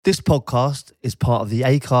This podcast is part of the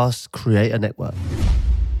Acast Creator Network.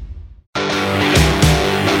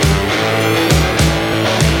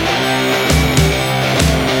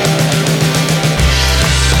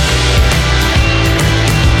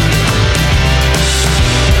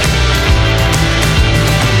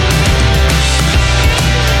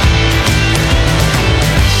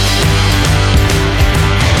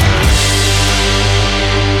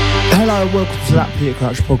 Hello and welcome to that Peter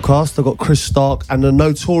Crouch podcast. I've got Chris Stark and the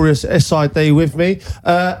notorious SID with me.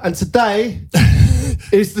 And today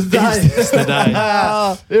is the day. It's the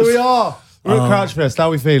day. Here we are. We're at Crouchfest. How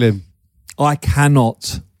are we feeling? I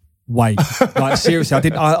cannot wait. Like,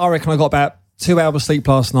 seriously, I reckon I got about 2 hours sleep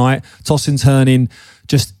last night, tossing, turning,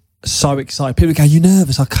 just so excited. People go, "You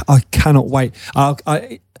nervous?" I cannot wait.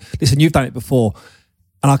 Listen, you've done it before.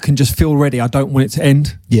 And I can just feel ready. I don't want it to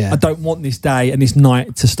end. Yeah. I don't want this day and this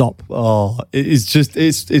night to stop. Oh, it's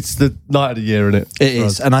the night of the year, isn't it? It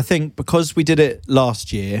is. And I think because we did it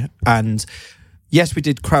last year, and yes, we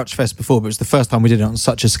did Crouchfest before, but it was the first time we did it on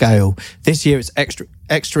such a scale. This year it's extra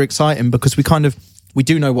exciting because we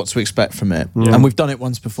do know what to expect from it. Yeah. And we've done it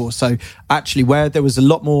once before. So actually, where there was a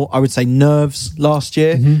lot more, I would say, nerves last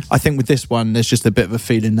year, I think with this one, there's just a bit of a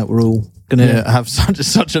feeling that we're all going to have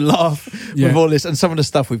such a laugh with all this and some of the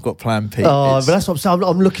stuff we've got planned, Pete. Oh, but that's what I'm saying.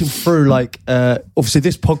 I'm looking through, like, obviously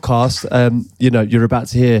this podcast, you're about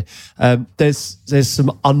to hear, there's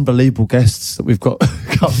some unbelievable guests that we've got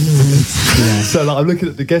coming. So like, I'm looking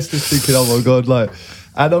at the guest list thinking, oh my God, like,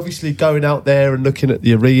 and obviously going out there and looking at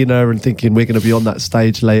the arena and thinking we're going to be on that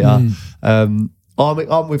stage later. I'm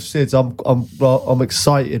with Sids. I'm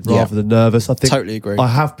excited rather than nervous. I think totally agree. I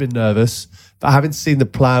have been nervous, but having seen the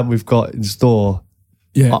plan we've got in store,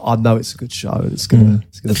 I know it's a good show. And it's gonna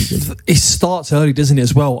be good. It starts early, doesn't it,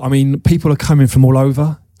 as well? I mean, people are coming from all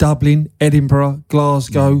over. Dublin, Edinburgh,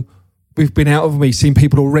 Glasgow. We've been out of me, seen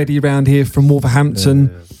people already around here from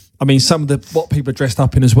Wolverhampton. Yeah. I mean, some of what people are dressed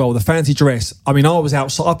up in as well. The fancy dress. I mean, I was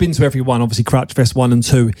outside. I've been to every one, obviously Crouchfest 1 and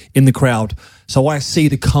 2 in the crowd. So I see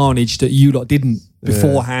the carnage that you lot didn't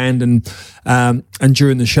beforehand and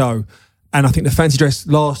during the show. And I think the fancy dress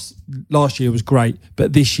last year was great,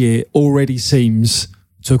 but this year already seems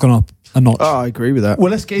to have gone up a notch. Oh, I agree with that.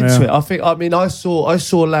 Well, let's get into it. I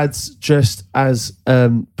saw lads dressed as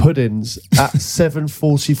puddings at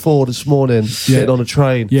 7:44 this morning, getting on a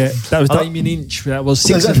train. Yeah, that was Damien Inch. That was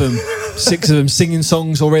six of them singing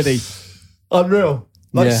songs already. Unreal.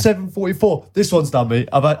 7:44. This one's done me.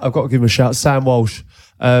 I've got to give him a shout. Sam Walsh.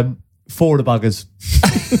 4 of the buggers.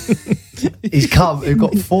 He's come. They've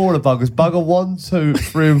got 4 of the buggers. Bugger 1, 2,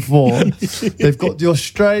 3, and 4. They've got the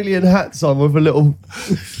Australian hats on with a little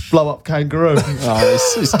blow-up kangaroo. Oh,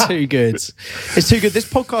 it's too good. It's too good. This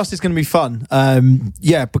podcast is going to be fun.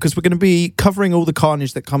 Because we're going to be covering all the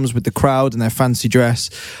carnage that comes with the crowd and their fancy dress.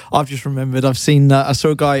 I've just remembered. I saw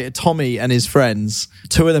a guy, Tommy, and his friends.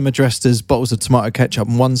 2 of them are dressed as bottles of tomato ketchup,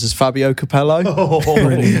 and one's as Fabio Capello.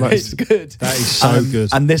 It's good. That is so good.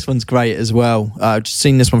 And this one's great as well. I've just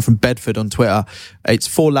seen this one from Bedford on Twitter. It's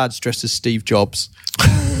 4 lads dressed as Steve Jobs,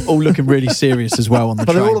 all looking really serious as well on the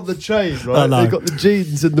train. But they're all on the train, right? They've got the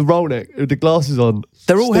jeans and the roll neck with the glasses on.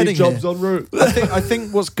 They're all heading Jobs here. En route. I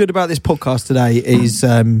think what's good about this podcast today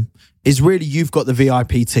is really you've got the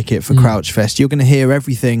VIP ticket for Crouchfest. You're going to hear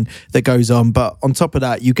everything that goes on, but on top of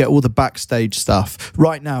that, you get all the backstage stuff.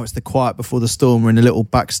 Right now, it's the quiet before the storm. We're in a little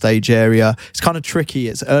backstage area. It's kind of tricky.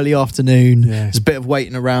 It's early afternoon. Yeah. There's a bit of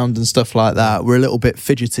waiting around and stuff like that. We're a little bit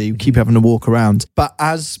fidgety. We keep having to walk around. But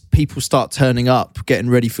as people start turning up, getting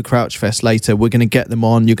ready for Crouchfest later, we're going to get them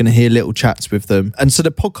on. You're going to hear little chats with them. And so the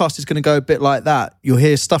podcast is going to go a bit like that. You'll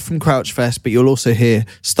hear stuff from Crouchfest, but you'll also hear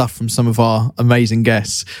stuff from some of our amazing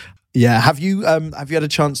guests. Yeah, have you had a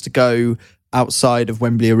chance to go outside of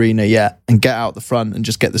Wembley Arena yet and get out the front and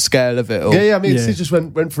just get the scale of it? Or? Yeah. I mean, Sid just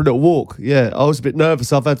went for a little walk. Yeah, I was a bit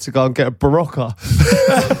nervous. I've had to go and get a Barocca.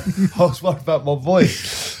 I was worried about my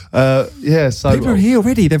voice. So people are here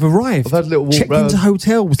already. They've arrived. I've had a little walk checked round. Into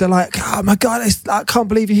hotels. They're like, oh my God, I can't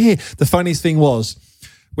believe you're here. The funniest thing was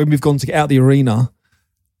when we've gone to get out the arena,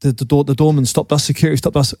 the doorman stopped us. Security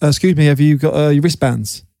stopped us. Excuse me, have you got your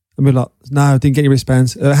wristbands? And we're like, no, I didn't get any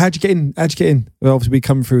wristbands. How'd you get in? Well, obviously we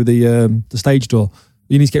come through the stage door.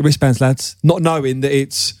 You need to get wristbands, lads. Not knowing that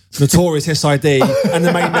it's notorious SID and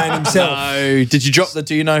the main man himself. No, did you drop the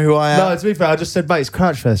do you know who I am? No, to be fair, I just said, mate, it's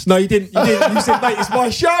Crouchfest. No, you didn't. You said, mate, it's my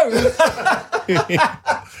show.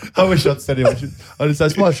 I wish I'd said it. I just said,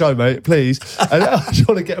 it's my show, mate, please. And I just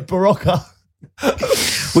want to get a Barocca.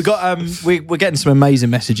 We got we're getting some amazing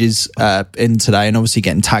messages in today, and obviously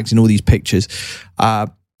getting tagged in all these pictures.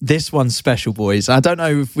 This one's special, boys. I don't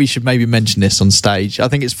know if we should maybe mention this on stage. I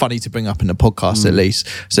think it's funny to bring up in the podcast at least.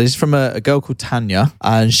 So this is from a girl called Tanya,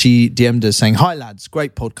 and she DM'd us saying, "Hi lads,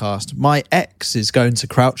 great podcast. My ex is going to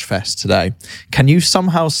Crouchfest today. Can you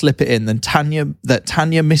somehow slip it in that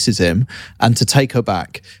Tanya misses him and to take her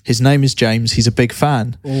back? His name is James. He's a big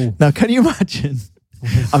fan." Ooh. Now, can you imagine?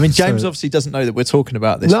 I mean, James obviously doesn't know that we're talking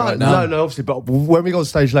about this right now. No, obviously. But when we go on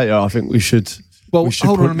stage later, I think we should... Well,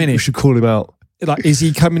 hold on a minute. We should call him out. Like, is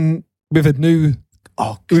he coming with a new...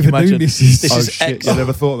 with a new missus? This is shit, I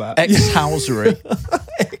never thought that. Ex-housery.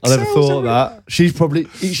 I never thought of that. He's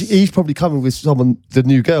probably coming with the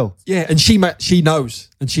new girl. Yeah, and she knows,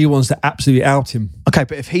 and she wants to absolutely out him. Okay,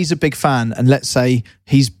 but if he's a big fan, and let's say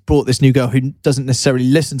he's brought this new girl who doesn't necessarily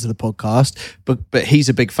listen to the podcast, but he's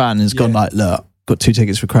a big fan and has gone like, look, got 2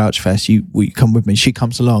 tickets for Crouchfest, will you come with me? She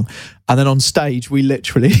comes along, and then on stage we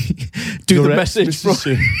literally do the message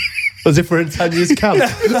as if we're in Tanya's camp.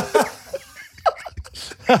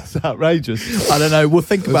 That's outrageous. I don't know. We'll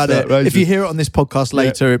think about it. If you hear it on this podcast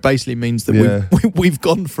later, it basically means that we've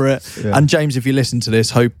gone for it. Yeah. And James, if you listen to this,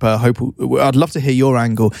 hope I'd love to hear your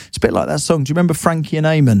angle. It's a bit like that song. Do you remember Frankie and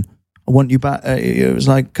Eamon? I Want You Back. It was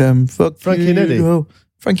like fuck Frankie and Eddie.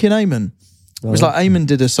 Frankie and Eamon. It was like Eamon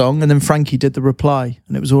did a song and then Frankie did the reply,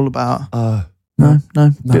 and it was all about no,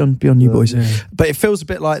 be on you boys. Yeah. But it feels a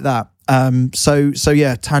bit like that. So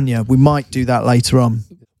yeah, Tanya, we might do that later on.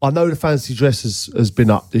 I know the fancy dress has been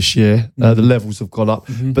up this year. The levels have gone up,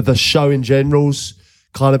 but the show in general's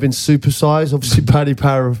kind of been supersized. Obviously, Paddy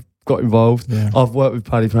Power got involved. Yeah. I've worked with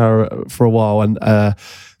Paddy Power for a while, and the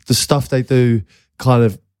stuff they do kind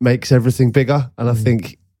of makes everything bigger. And I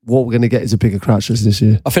think what we're going to get is a bigger Crouchfest this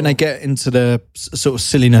year. I think they get into the sort of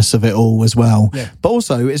silliness of it all as well. Yeah. But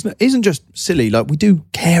also, it isn't just silly. Like, we do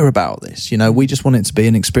care about this. You know, we just want it to be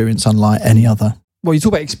an experience unlike any other. Well, you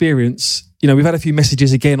talk about experience. You know, we've had a few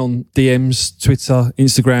messages again on DMs, Twitter,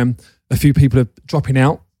 Instagram. A few people are dropping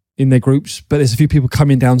out in their groups, but there's a few people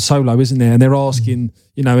coming down solo, isn't there? And they're asking,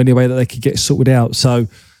 you know, any way that they could get sorted out. So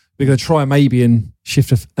we're going to try maybe and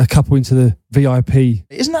shift a couple into the VIP.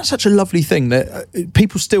 Isn't that such a lovely thing that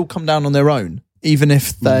people still come down on their own, even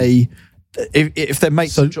if they... If their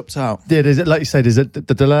mate drops out. Yeah, there's, like you said, there's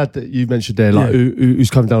the lad that you mentioned there, like who's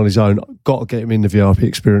come down on his own, got to get him in the VIP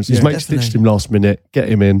experience. His mate stitched him last minute, get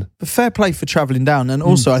him in. But fair play for travelling down. And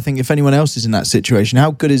also, I think if anyone else is in that situation,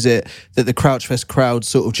 how good is it that the Crouchfest crowd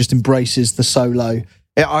sort of just embraces the solo?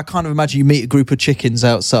 I kind of imagine you meet a group of chickens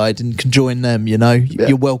outside and can join them, you know?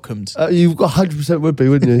 You're welcomed. You 100% would be,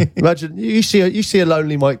 wouldn't you? Imagine, you see a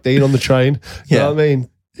lonely Mike Dean on the train. You know what I mean?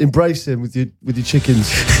 Embrace him with your chickens.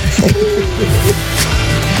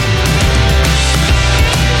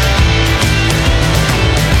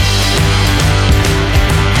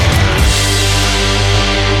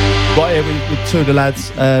 Right here with 2 of the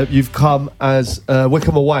lads. You've come as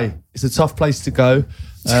Wickham away. It's a tough place to go.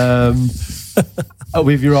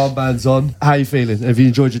 With your armbands on. How are you feeling? Have you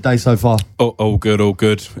enjoyed your day so far? All good.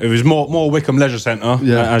 It was more Wickham Leisure Centre.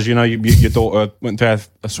 Yeah. As you know, your daughter went there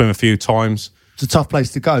a swim a few times. It's a tough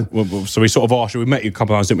place to go. Well, so we sort of asked you, we met you a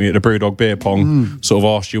couple of times, didn't we, at the Brewdog Beer Pong, sort of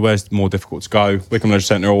asked you where's more difficult to go, Wickham Leisure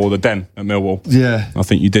Centre or the Den at Millwall. Yeah. I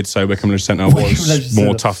think you did say Wickham Leisure Centre was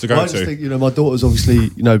more tough to go to. I just think, you know, my daughter's obviously,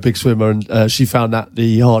 you know, a big swimmer, and she found that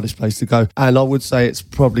the hardest place to go. And I would say it's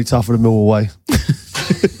probably tougher than Millwall way.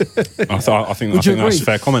 I think that's a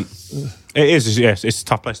fair comment. It is, yes. It's a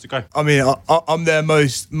tough place to go. I mean, I'm there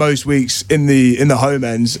most weeks in the home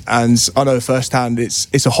ends, and I know firsthand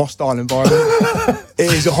it's a hostile environment.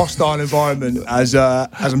 It is a hostile environment, as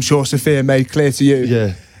I'm sure Sophia made clear to you.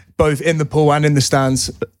 Yeah. Both in the pool and in the stands.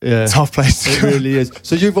 Yeah. Tough place to go. It really is.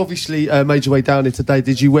 So you've obviously made your way down here today.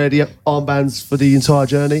 Did you wear the armbands for the entire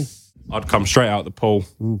journey? I'd come straight out the pool,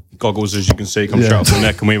 goggles as you can see, come straight up to the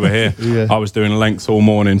neck, and we were here. I was doing length all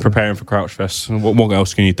morning, preparing for Crouchfest. What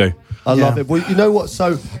else can you do? I love it. Well, you know what?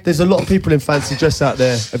 So there's a lot of people in fancy dress out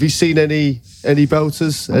there. Have you seen any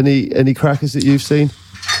belters, any crackers that you've seen?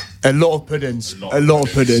 A lot of puddings.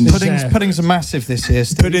 Puddings are massive this year.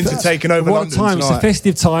 Puddings are taking over London time? tonight. It's a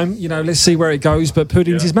festive time. You know, let's see where it goes. But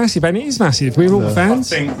puddings is massive, and it is massive. We're all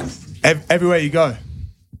fans. I think everywhere you go.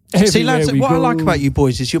 See, lads, what I like about you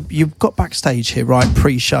boys is you've got backstage here, right,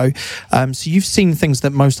 pre-show. So you've seen things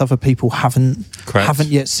that most other people haven't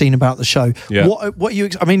yet seen about the show. Yeah. What you?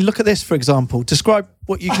 I mean, look at this, for example. Describe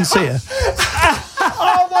what you can see here.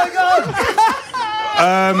 Oh my God!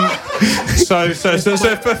 So for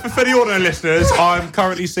the audio listeners, I'm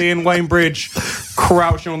currently seeing Wayne Bridge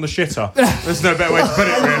crouching on the shitter. There's no better way to put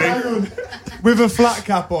it, really. With a flat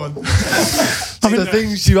cap on. The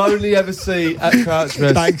things you only ever see at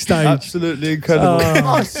Crouchfest. Backstage. Absolutely incredible.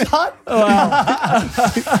 Oh, son.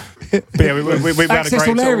 But yeah, we've had a Access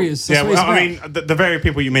great all areas. Yeah, That's what I it's mean, the very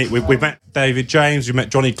people you meet. We've met David James, we met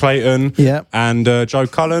Johnny Clayton, Yeah. and Joe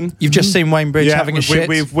Cullen. You've just seen Wayne Bridge having a shit.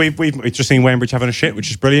 We've just seen Wayne Bridge having a shit, which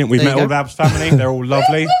is brilliant. We've There met you all go. of Ab's family. They're all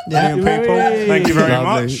lovely, brilliant people. Thank you very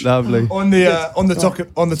much. Lovely. On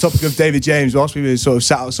the topic of David James, whilst we were sort of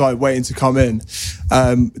sat outside waiting to come in,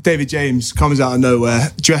 David James comes out of nowhere,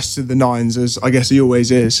 dressed to the nines, as I guess he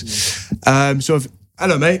always is. Sort of,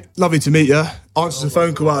 hello mate, lovely to meet you. Answers a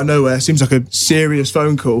phone call out of nowhere, seems like a serious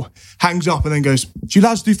phone call. Hangs up and then goes, "Do you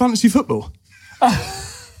lads do fantasy football?"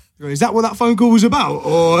 Is that what that phone call was about?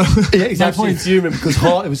 Or Yeah, he's absolutely fuming because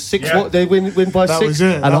it was 6. Yeah. What they win by That 6, was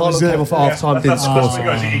it, and that Harlan was came it. off at half time, didn't score.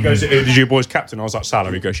 He goes, "Did you boys captain?" I was like,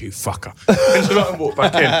 "Salah." He goes, "You fucker." And walk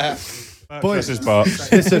back in. Boys. This is Bart.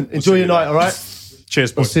 Listen, enjoy your night, all right?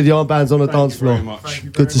 Cheers, We'll boys. see the armbands on the dance floor. Very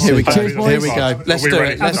much. Good to see Here we you. go. Cheers, boys. Here we go. Let's Are we do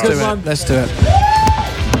ready? it. Let's Have a do good it. one. Let's do it.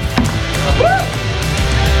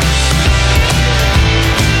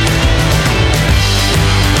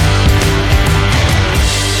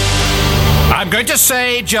 I'm going to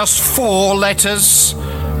say just 4 letters,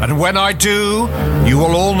 and when I do, you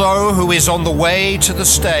will all know who is on the way to the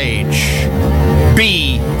stage.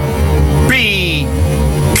 B, B,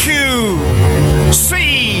 Q,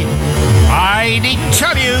 C. I needn't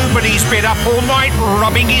tell you, but he's been up all night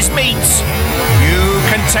rubbing his meat. You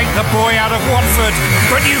can take the boy out of Watford,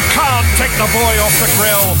 but you can't take the boy off the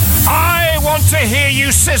grill. I want to hear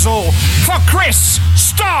you sizzle for Chris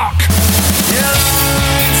Stark.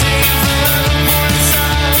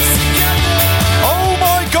 Oh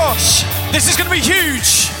my gosh, this is going to be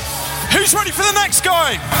huge. Who's ready for the next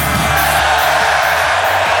guy?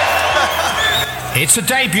 It's a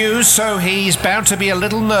debut, so he's bound to be a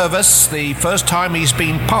little nervous. The first time he's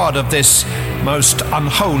been part of this most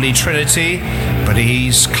unholy trinity. But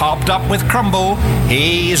he's carved up with crumble.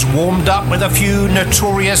 He's warmed up with a few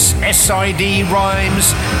notorious SID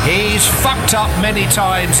rhymes. He's fucked up many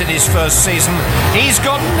times in his first season. He's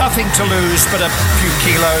got nothing to lose but a few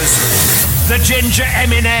kilos. The ginger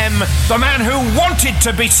Eminem, the man who wanted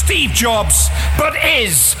to be Steve Jobs, but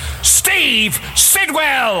is Steve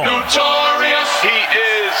Sidwell. Notorious, he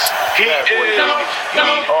is. He is.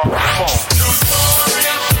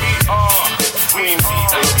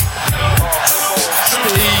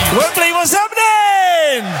 Wembley, what's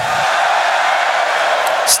happening?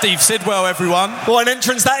 Steve Sidwell, everyone. What an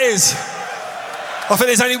entrance that is. I think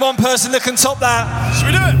there's only one person that can top that. Should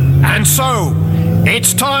we do it? And so,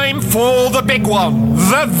 it's time for the big one.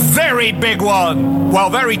 The very big one. Well,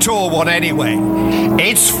 very tall one anyway.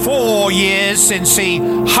 It's 4 years since he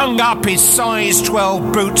hung up his size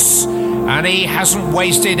 12 boots, and he hasn't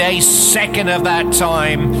wasted a second of that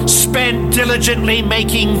time spent diligently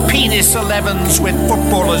making penis 11s with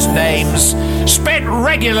footballers' names, spent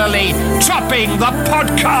regularly topping the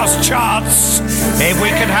podcast charts. If we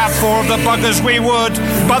could have 4 of the buggers, we would,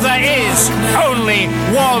 but there is only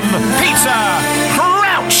one Peter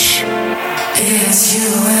Crouch. It's you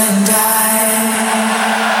and I.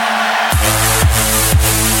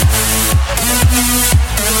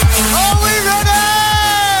 Are we ready?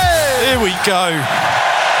 Here we go.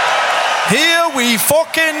 Here we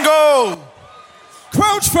fucking go.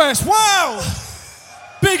 Crouchfest, wow!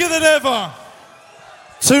 Bigger than ever.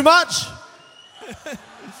 Too much?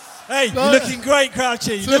 Hey, you're looking great,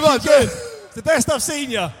 Crouchy. You're looking good. It's the best I've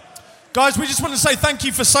seen you. Guys, we just want to say thank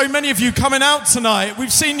you for so many of you coming out tonight.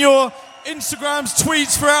 We've seen your Instagrams,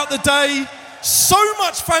 tweets throughout the day. So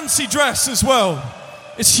much fancy dress as well.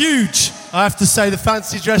 It's huge. I have to say the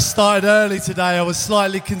fancy dress started early today. I was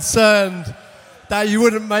slightly concerned that you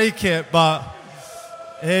wouldn't make it, but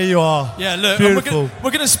here you are. Yeah, look, beautiful.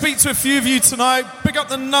 we're going to speak to a few of you tonight. Pick up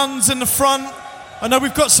the nuns in the front. I know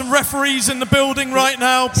we've got some referees in the building right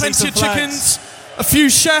now. Plenty of chickens. A few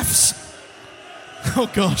chefs. Oh,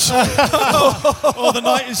 gosh. Oh, the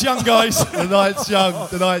night is young, guys. The night's young.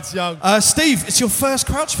 The night's young. Steve, it's your first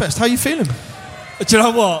Crouchfest. How are you feeling? Do you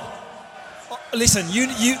know what? Listen, you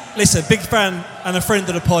listen, big fan and a friend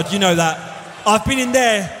of the pod, you know that. I've been in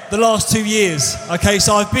there the last 2 years, okay?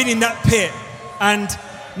 So I've been in that pit, and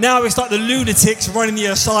now it's like the lunatics running the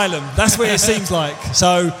asylum. That's what it seems like.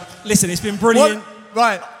 So, listen, it's been brilliant.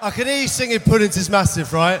 Right, I can hear you singing Puddings is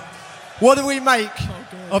Massive, right? What do we make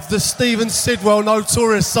of the Stephen Sidwell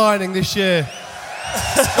notorious signing this year?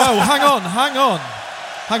 Well, hang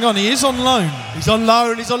on, he is on loan. He's on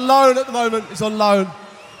loan at the moment, he's on loan.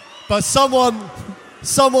 But someone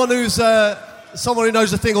who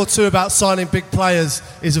knows a thing or two about signing big players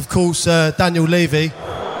is, of course, Daniel Levy.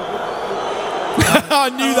 I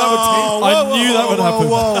knew that would happen.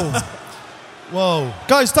 Whoa.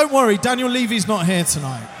 Guys, don't worry. Daniel Levy's not here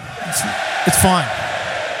tonight. It's fine.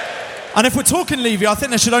 And if we're talking Levy, I think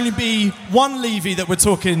there should only be one Levy that we're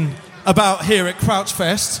talking about here at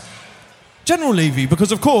Crouchfest. General Levy,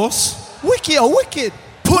 because of course... Wicked.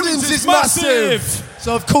 Puddings is massive.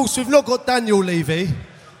 So of course we've not got Daniel Levy,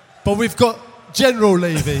 but we've got General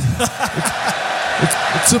Levy.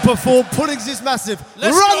 To perform Puddings is massive.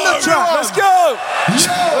 Let's run the track. Let's go.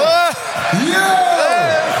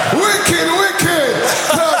 Yeah. Wicked.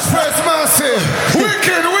 Crouchfest massive.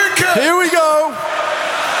 Wicked. Here we go.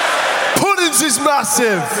 Puddings is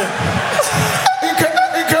massive.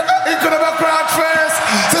 Incredible Crouchfest.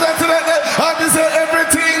 I just say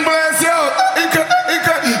everything bless you.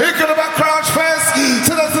 Incredible Crouchfest.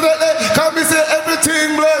 Come me say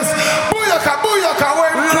everything bless. Booyaka.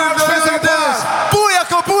 When Crouchfest it does.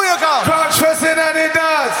 Booyaka. Crouchfest in and it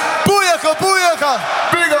does. Booyaka.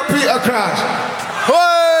 Big up Peter Crouch.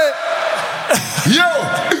 Hey. Yo,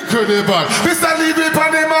 incredible. Mr. Levy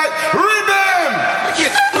on the mic. Rhythm.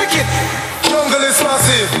 Wicked. Jungle is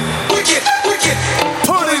massive. Wicked.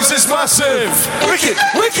 Puddings is massive. Wicked.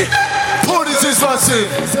 Puddings is massive.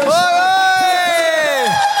 Hey.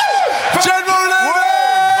 General Levy.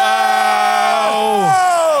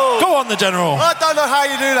 Wow. Go on, the General. I don't know how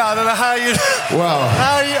you do that. I don't know how you. Wow.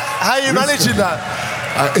 How you managing that?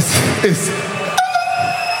 It's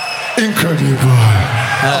incredible.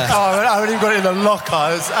 I haven't even got it in the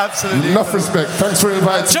locker. It's absolutely enough respect. Thanks for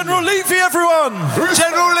inviting General Levy, everyone.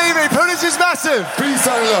 General Levy, Puddings is massive. Peace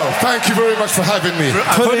and love. Thank you very much for having me.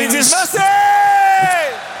 Puddings is massive.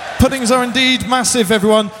 Puddings are indeed massive,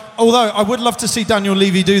 everyone. Although I would love to see Daniel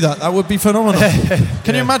Levy do that. That would be phenomenal.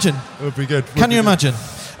 Can you imagine? It would be good. Can you imagine?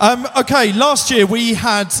 Okay, last year we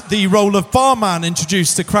had the role of barman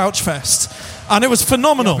introduced to Crouchfest, and it was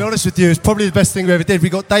phenomenal. I'll be honest with you, it's probably the best thing we ever did. We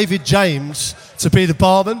got David James to be the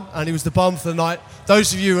barman, and he was the barman for the night.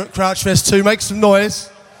 Those of you at Crouchfest too, make some noise.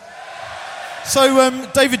 So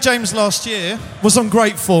David James last year was on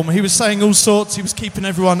great form. He was saying all sorts. He was keeping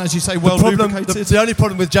everyone, as you say, well lubricated. The only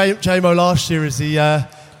problem with J-Mo last year is he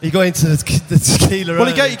got into the tequila. Well,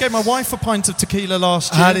 he gave my wife a pint of tequila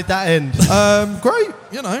last year. How did that end? Great,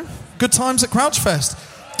 good times at Crouchfest.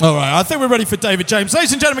 All right, I think we're ready for David James.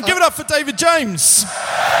 Ladies and gentlemen, give it up for David James.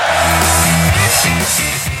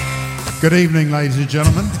 Good evening, ladies and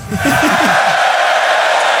gentlemen.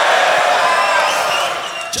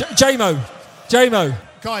 J-Mo.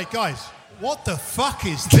 Guys, what the fuck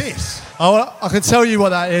is this? Oh, I can tell you what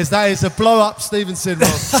that is. That is a blow-up Stevenson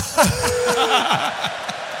rod.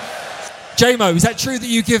 J-Mo, is that true that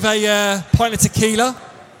you give a pint of tequila?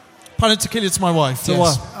 Pint of tequila to my wife,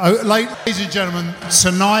 yes. Ladies and gentlemen,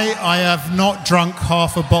 tonight I have not drunk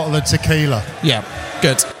half a bottle of tequila. Yeah,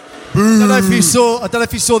 good. I don't know if you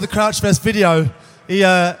saw the Crouchfest video.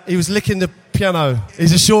 He was licking the piano.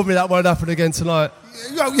 He's assured me that won't happen again tonight.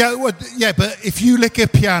 Yeah, but if you lick a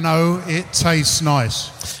piano, it tastes nice.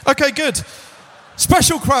 Okay, good.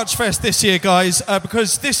 Special Crouchfest this year, guys,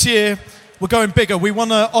 because this year we're going bigger. We want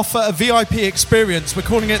to offer a VIP experience. We're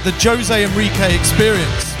calling it the Jose Enrique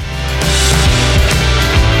Experience.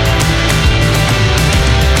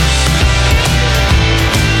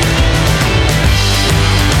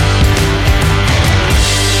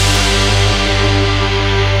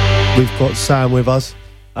 We've got Sam with us,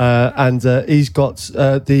 and he's got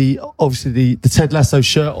the Ted Lasso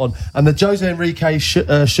shirt on and the Jose Enrique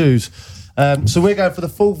shoes. So we're going for the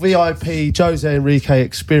full VIP Jose Enrique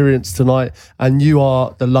experience tonight, and you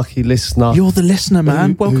are the lucky listener. You're the listener,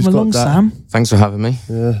 man. Welcome along, Sam. Thanks for having me.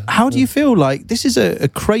 Yeah. How do you feel? Like, this is a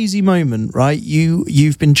crazy moment, right?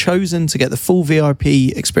 You've been chosen to get the full VIP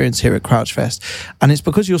experience here at Crouchfest, and it's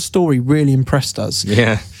because your story really impressed us.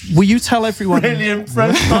 Yeah. Will you tell everyone? Really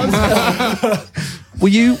impressed us. Will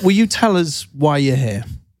you tell us why you're here?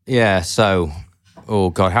 Yeah. So. Oh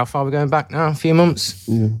God, how far are we going back now? A few months?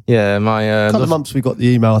 Yeah, my couple of months we got the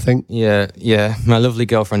email, I think. Yeah. My lovely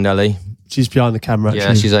girlfriend Ellie. She's behind the camera.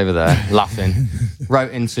 Yeah, she's over there laughing.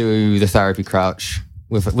 Wrote into the Therapy Crouch.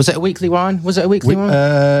 Was it a weekly wine? Was it a weekly wine?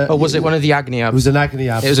 Or was it one of the agony abs? It was an agony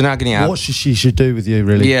ab. It was an agony ab. What she should do with you,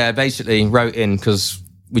 really? Yeah, basically wrote in because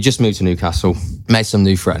we just moved to Newcastle, made some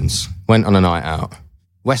new friends, went on a night out.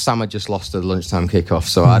 West Ham had just lost at the lunchtime kickoff,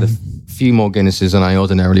 so I had a few more Guinnesses than I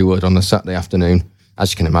ordinarily would on a Saturday afternoon.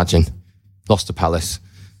 As you can imagine, lost to Palace.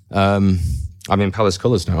 I'm in Palace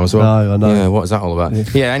colours now as well. I know. Yeah, what is that all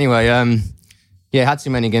about? Yeah, anyway, had too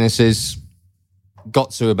many Guinnesses,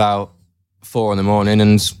 got to about 4 a.m.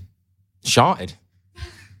 and sharted.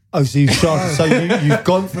 Oh, so you've shot. So you've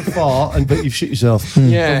gone for far, but you've shit yourself.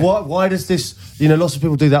 Yeah. But why does this? Lots of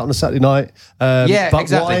people do that on a Saturday night. Yeah, but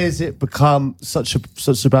exactly. why has it become such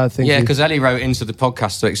a bad thing? Yeah, because Ellie wrote into the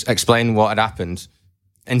podcast to explain what had happened.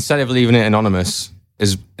 Instead of leaving it anonymous,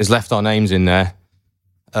 has left our names in there.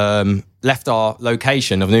 Left our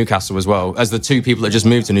location of Newcastle as well, as the two people that just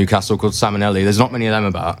moved to Newcastle called Sam and Ellie. There's not many of them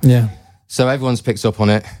about. Yeah. So everyone's picked up on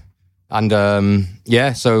it. And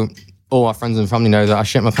so all our friends and family know that I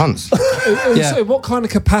shit my pants. So what kind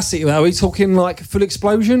of capacity? Are we talking like full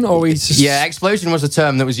explosion, or are we just... Yeah, explosion was a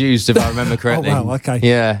term that was used, if I remember correctly. Oh, wow, okay.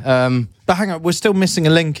 Yeah. But hang on, we're still missing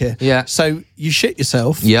a link here. Yeah. So you shit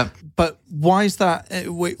yourself. Yep. But why is that?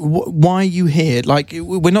 Why are you here? Like,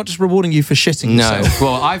 we're not just rewarding you for shitting yourself.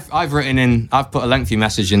 Well, I've put a lengthy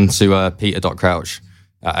message into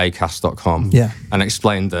peter.crouch@acast.com. Yeah. And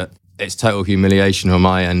explained that it's total humiliation on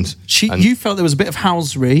my end. You felt there was a bit of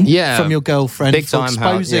housery from your girlfriend big for time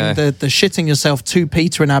exposing the shitting yourself to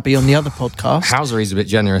Peter and Abby on the other podcast. Housery's a bit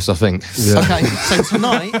generous, I think. Yeah. Okay, so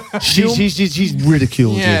tonight... she's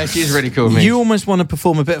ridiculed you. Yeah, she's ridiculed me. You almost want to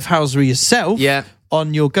perform a bit of housery yourself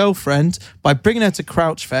on your girlfriend by bringing her to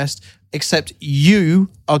Crouchfest, except you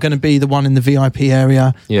are going to be the one in the VIP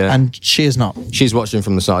area and she is not. She's watching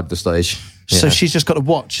from the side of the stage. So she's just got to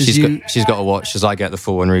watch. She's got to watch as I get the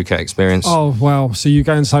full Enrique experience. Oh, wow. So you're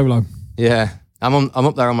going solo? Yeah. I'm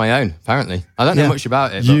up there on my own, apparently. I don't know much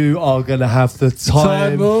about it. You are going to have the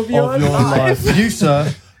time of your life. You,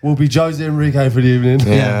 sir, will be Jose Enrique for the evening.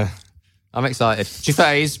 Yeah. I'm excited. To be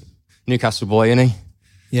fair, he's Newcastle boy, isn't he?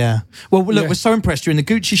 Yeah. Well, look, we're so impressed. You're in the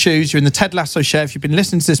Gucci shoes. You're in the Ted Lasso shirt. If you've been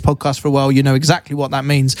listening to this podcast for a while, you know exactly what that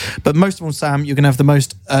means. But most of all, Sam, you're going to have the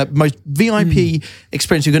most VIP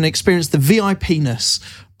experience. You're going to experience the VIP-ness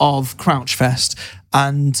of Crouchfest.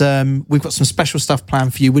 And we've got some special stuff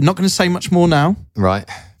planned for you. We're not going to say much more now. Right.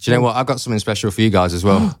 Do you know what? I've got something special for you guys as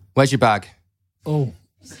well. Where's your bag? Oh.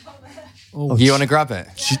 You want to grab it?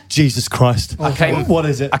 Jesus Christ. What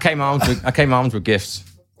is it? I came armed with gifts.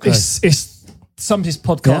 It's summed his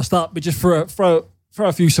podcast up, but just throw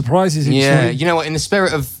a few surprises in. Yeah, you know what? In the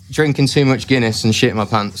spirit of drinking too much Guinness and shitting my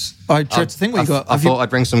pants, I tried to think what you got. I thought I'd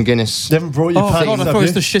bring some Guinness. You haven't brought your pants. God, I thought it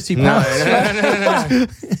was the shitty pants. No.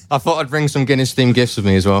 I thought I'd bring some Guinness-themed gifts with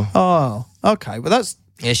me as well. Oh, okay. Well, that's...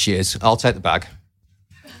 Here she is. I'll take the bag.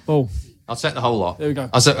 Oh. I'll take the whole lot. There we go.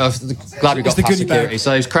 I'm glad we got the past goodie security. bag.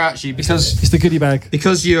 So it's Crouchy because it's the goodie bag.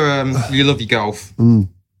 Because you love your golf.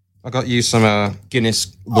 I got you some Guinness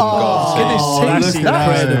golf tea. Guinness tea.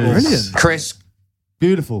 That's brilliant. Chris.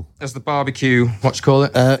 Beautiful. As the barbecue, what you call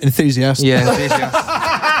it? Enthusiast. Yeah, enthusiast.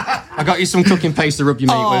 I got you some cooking paste to rub your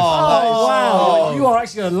meat with. Oh, wow. You are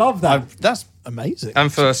actually going to love that. That's amazing.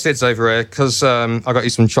 And for Sid's over here, because I got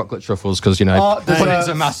you some chocolate truffles, because, puddings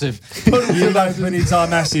are massive. Puddings are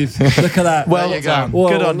massive. Look at that. Well done.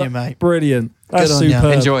 Good on you, mate. Brilliant. That's Good on you.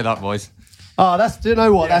 superb. Enjoy that, boys. Do you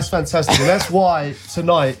know what? That's fantastic. And that's why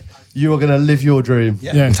tonight you are going to live your dream.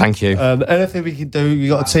 Yeah. Thank you. Anything we can do, you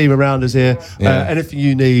got a team around us here. Anything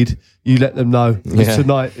you need, you let them know. Because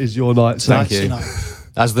tonight is your night. So Thank you.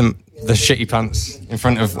 As the shitty pants in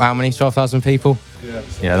front of how many? 12,000 people?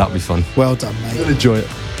 Yeah, that'll be fun. Well done, mate. You'll enjoy it.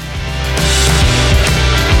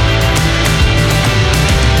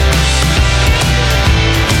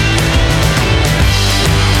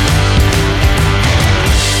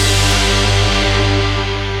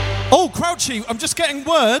 Crouchy, I'm just getting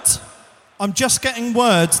word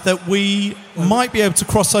that we might be able to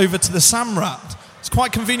cross over to the Samrat. It's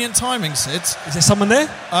quite convenient timing, Sid. Is there someone there?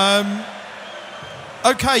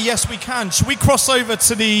 Okay, yes, we can. Should we cross over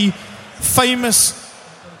to the famous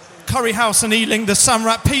curry house in Ealing, the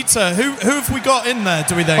Samrat? Peter, who have we got in there,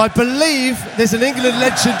 do we think? I believe there's an England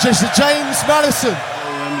legend, just James Madison.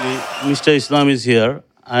 Mr. Islam is here.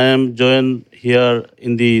 I am joined here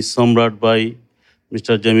in the Samrat by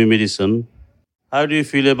Mr. Jamie Madison. How do you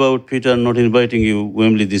feel about Peter not inviting you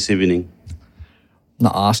Wembley this evening?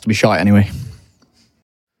 Not asked to be shy anyway.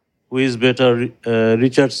 Who is better,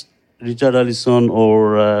 Richard Allison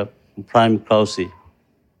or Prime Krause?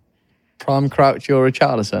 Prime Crouch or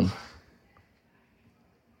Richarlison?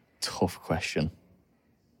 Tough question.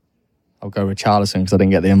 I'll go with Richarlison because I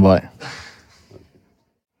didn't get the invite.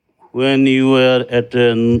 When you were at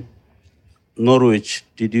Norwich,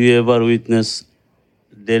 did you ever witness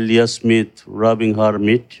Delia Smith rubbing her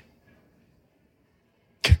meat?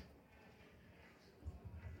 I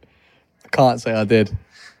can't say I did.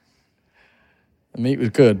 The meat was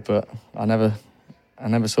good, but I never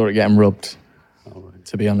saw it getting rubbed,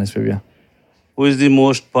 to be honest with you. Who is the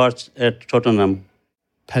most part at Tottenham?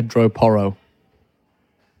 Pedro Porro,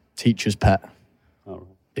 teacher's pet.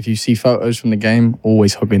 If you see photos from the game,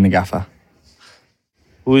 always hugging the gaffer.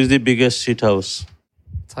 Who is the biggest shit house?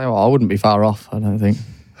 Tell you what, I wouldn't be far off, I don't think.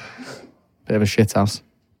 Bit of a shit house.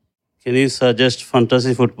 Can you suggest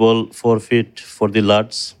fantasy football forfeit for the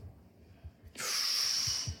lads?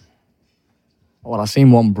 Well, I've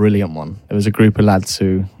seen one brilliant one. There was a group of lads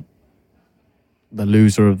who, the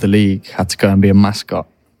loser of the league, had to go and be a mascot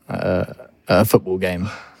at a football game.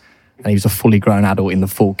 And he was a fully grown adult in the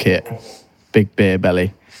full kit, big beer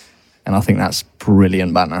belly. And I think that's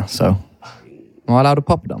brilliant banter. So, am I allowed to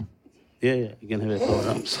pop it on? Yeah, you can have a couple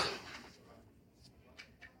rounds.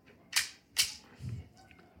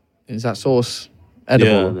 Is that sauce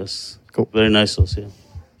edible? Yeah, that's cool. Very nice sauce, yeah.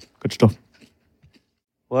 Good stuff.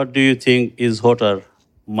 What do you think is hotter,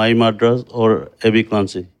 My Madras or Abby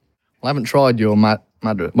Clancy? Well, I haven't tried your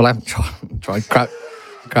Madras. Well, I haven't tried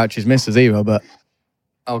Crouch's misses either, but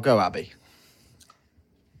I'll go Abby.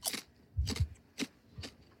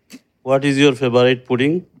 What is your favorite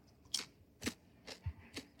pudding?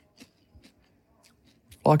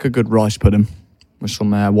 I like a good rice pudding with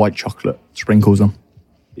some white chocolate sprinkles on.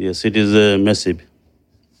 Yes, it is massive.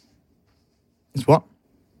 It's what?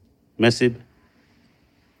 Massive.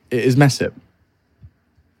 It is messip.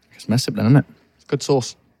 It's messip then, isn't it? It's good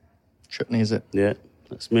sauce. Chutney, is it? Yeah,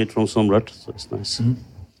 it's made from Somrat, so it's nice. Mm-hmm.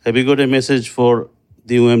 Have you got a message for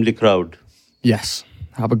the Wembley crowd? Yes.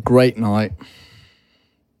 Have a great night.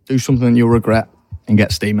 Do something you'll regret and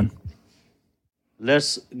get steaming.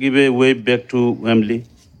 Let's give a wave back to Wembley.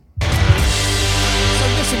 So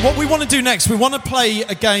listen, what we want to do next, we want to play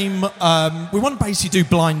a game, we want to basically do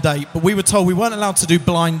blind date, but we were told we weren't allowed to do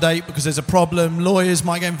blind date because there's a problem, lawyers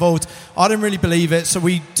might get involved. I don't really believe it, so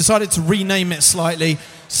we decided to rename it slightly.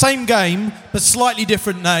 Same game, but slightly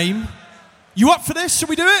different name. You up for this? Should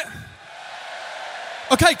we do it?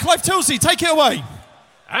 Okay, Clive Tilsey, take it away.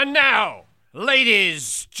 And now,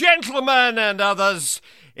 ladies, gentlemen and others,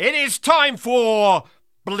 it is time for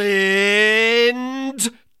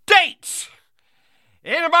Blind Date.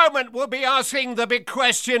 In a moment, we'll be asking the big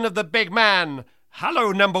question of the big man.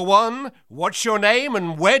 Hello, number one. What's your name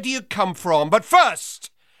and where do you come from? But first,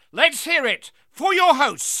 let's hear it for your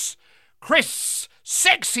hosts, Chris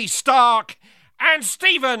Sexy Stark and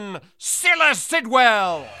Stephen Silla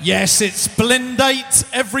Sidwell. Yes, it's Blind Date,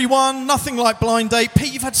 everyone. Nothing like Blind Date.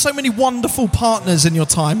 Pete, you've had so many wonderful partners in your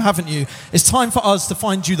time, haven't you? It's time for us to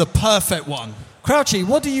find you the perfect one. Crouchy,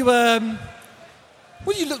 what do you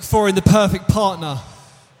look for in the perfect partner?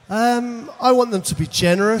 I want them to be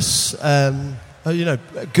generous.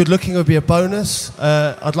 Good looking would be a bonus.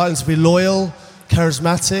 I'd like them to be loyal,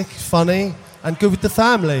 charismatic, funny, and good with the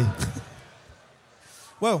family.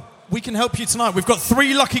 Well, we can help you tonight. We've got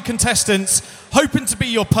 3 lucky contestants hoping to be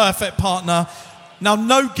your perfect partner. Now,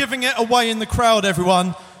 no giving it away in the crowd,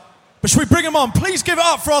 everyone. But should we bring them on? Please give it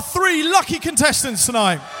up for our 3 lucky contestants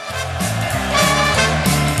tonight.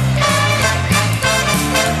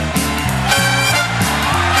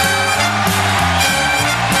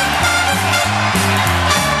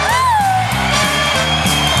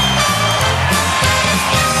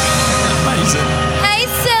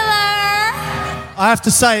 I have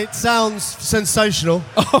to say, it sounds sensational.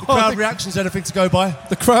 The crowd reaction's anything to go by.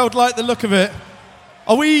 The crowd like the look of it.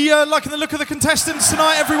 Are we liking the look of the contestants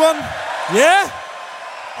tonight, everyone? Yeah?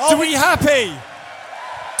 Are we happy?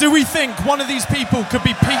 Do we think one of these people could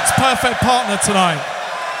be Pete's perfect partner tonight?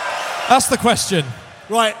 That's the question.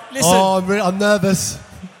 Right, listen. Oh, I'm nervous.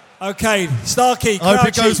 Okay, Starkey, Crouchy. I hope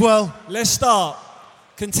it goes well. Let's start.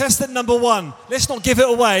 Contestant number 1. Let's not give it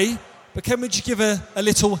away, but can we just give a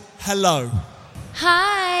little hello?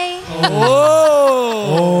 Hi.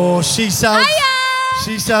 Oh, she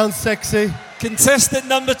sounds sexy. Contestant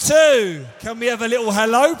number 2. Can we have a little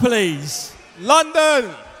hello, please?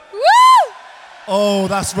 London. Woo! Oh,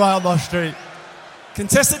 that's right on my street.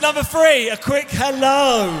 Contestant number 3. A quick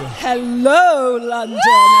hello. Hello, London.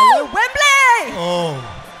 Hello, Wembley. Oh,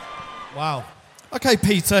 wow. Okay,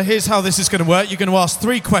 Peter, here's how this is going to work. You're going to ask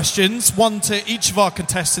 3 questions, 1 to each of our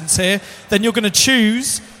contestants here. Then you're going to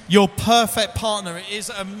choose your perfect partner. It is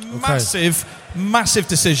a massive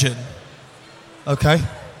decision. Okay.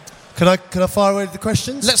 Can I fire away the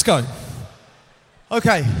questions? Let's go.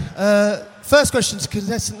 Okay. First question to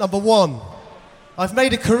contestant number 1. I've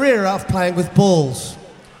made a career out of playing with balls.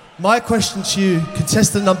 My question to you,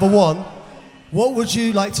 contestant number 1, what would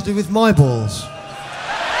you like to do with my balls?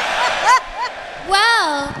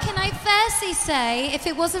 Well, can I firstly say, if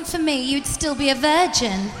it wasn't for me, you'd still be a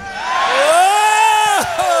virgin.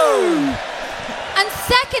 And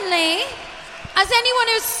secondly, as anyone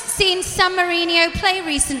who's seen San Marino play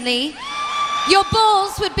recently, your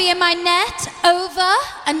balls would be in my net over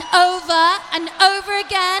and over and over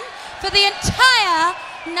again for the entire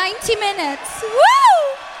 90 minutes. Woo!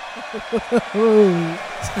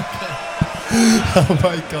 Oh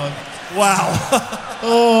my God. Wow.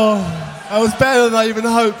 Oh, that was better than I even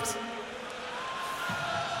hoped.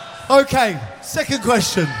 Okay, second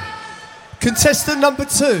question. Contestant number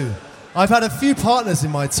 2. I've had a few partners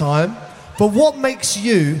in my time, but what makes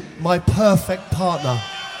you my perfect partner?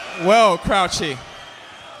 Well, Crouchy,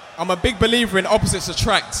 I'm a big believer in opposites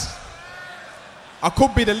attract. I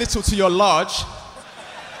could be the little to your large.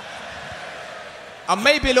 I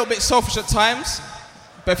may be a little bit selfish at times,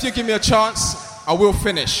 but if you give me a chance, I will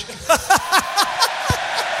finish.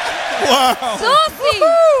 Wow. Saucy.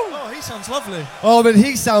 Oh, he sounds lovely. Oh, but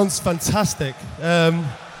he sounds fantastic, I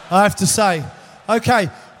have to say. Okay,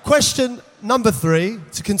 question number 3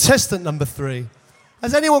 to contestant number 3.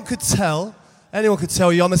 As anyone could tell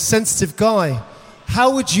you I'm a sensitive guy.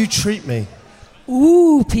 How would you treat me?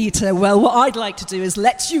 Ooh, Peter, well, what I'd like to do is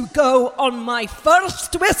let you go on my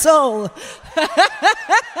first whistle.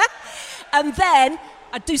 And then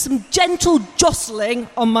I'd do some gentle jostling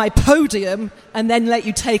on my podium and then let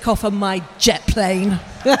you take off on my jet plane.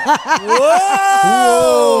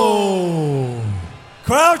 Whoa!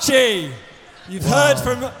 Crouchy, you've heard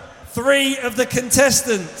from 3 of the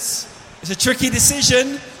contestants. It's a tricky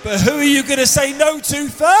decision, but who are you going to say no to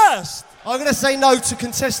first? I'm going to say no to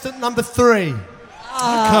contestant number 3.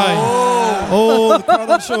 Okay. Oh, the crowd,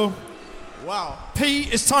 I'm sure. Wow.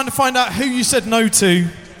 Pete, it's time to find out who you said no to.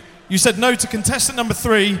 You said no to contestant number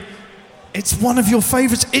 3. It's one of your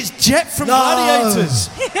favourites. It's Jet from Gladiators.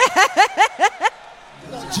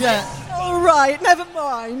 Jet. All right, never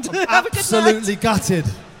mind. Have a good night. Absolutely gutted.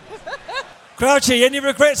 Crouchy, any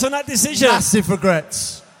regrets on that decision? Massive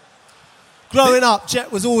regrets. Growing up, Jet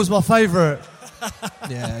was always my favourite.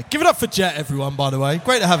 Yeah, give it up for Jet, everyone, by the way.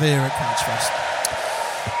 Great to have her here at Crouchfest.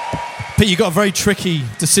 Pete, you got a very tricky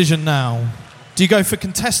decision now. Do you go for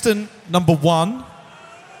contestant number 1?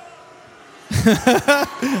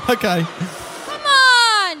 Okay. Come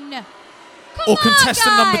on! Or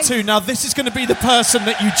contestant number 2. Now, this is going to be the person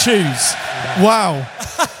that you choose. Wow.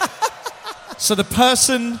 So the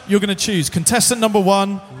person you're going to choose, contestant number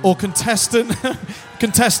 1 or contestant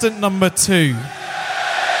number 2?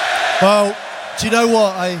 Well, do you know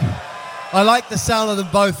what? I like the sound of them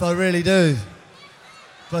both, I really do.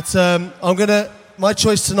 But my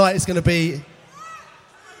choice tonight is going to be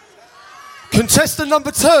contestant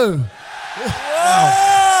number 2. Whoa!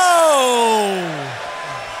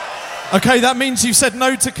 Okay, that means you said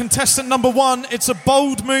no to contestant number 1. It's a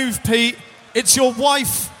bold move, Pete. It's your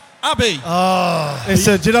wife, Abby. Oh,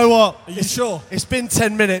 do you know what? Are you sure? It's been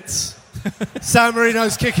 10 minutes. San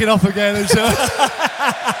Marino's kicking off again.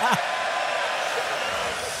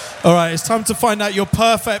 All right, it's time to find out your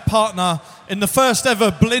perfect partner in the first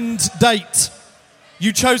ever blind date.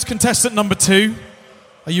 You chose contestant number 2.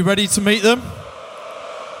 Are you ready to meet them?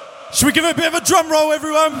 Should we give it a bit of a drum roll,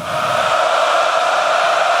 everyone? 3,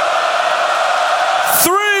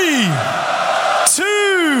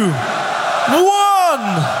 2, 1.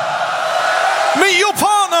 Meet your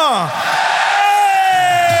partner.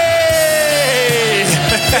 Hey!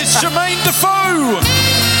 It's Jermaine Defoe.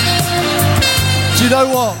 Do you know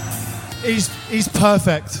what? He's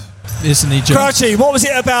perfect. Isn't he, Jim? Crouchy, what was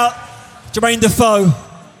it about Jermaine Defoe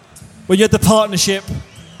when you had the partnership?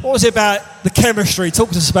 What was it about the chemistry? Talk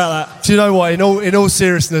to us about that. Do you know what? In all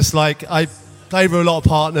seriousness, like I played with a lot of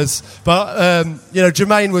partners, but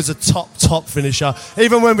Jermaine was a top finisher.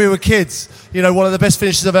 Even when we were kids, one of the best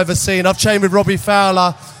finishers I've ever seen. I've trained with Robbie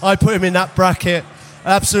Fowler. I put him in that bracket.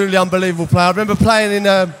 Absolutely unbelievable player. I remember playing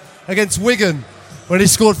against Wigan when he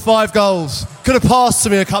scored 5 goals. Could have passed to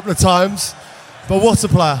me a couple of times, but what a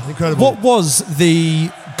player! Incredible. What was the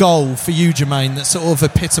goal for you, Jermaine, that sort of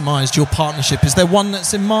epitomised your partnership? Is there one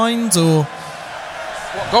that's in mind, or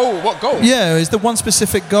What goal? Yeah, is there one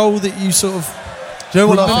specific goal that you sort of? Do you know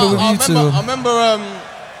what I remember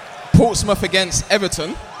Portsmouth against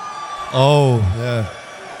Everton. Oh yeah.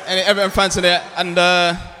 And Everton fans in there, and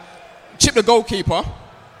chipped the goalkeeper,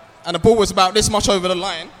 and the ball was about this much over the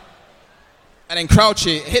line, and then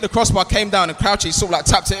Crouchy hit the crossbar, came down, and Crouchy sort of like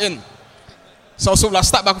tapped it in. So I sort of like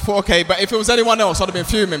stepped back and thought, okay, but if it was anyone else, I'd have been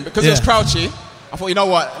fuming. Because it was Crouchy, I thought, you know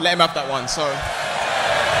what, let him have that one. So,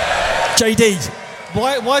 JD,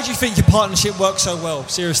 why do you think your partnership worked so well?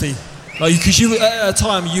 Seriously, because you at a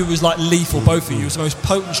time you was like lethal, both of you. You was the most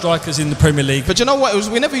potent strikers in the Premier League. But you know what?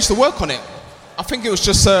 We never used to work on it. I think it was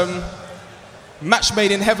just match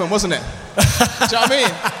made in heaven, wasn't it? Do you know what I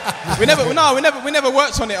mean? We never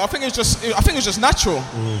worked on it. I think it was just natural.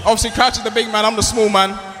 Obviously, Crouchy's the big man, I'm the small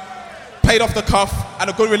man. Played off the cuff, had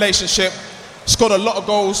a good relationship, scored a lot of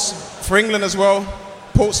goals for England as well,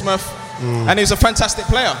 Portsmouth, And he was a fantastic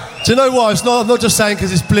player. Do you know what? I'm not just saying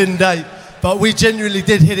because it's blind date, but we genuinely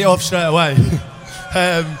did hit it off straight away.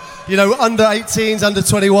 You know, under 18s, under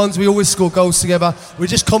 21s, we always score goals together. We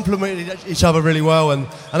just complemented each other really well, and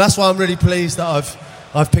that's why I'm really pleased that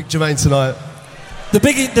I've picked Jermaine tonight. The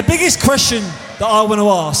biggest question that I want to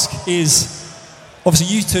ask is,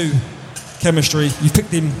 obviously you two, chemistry, you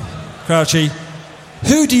picked him, Crouchy.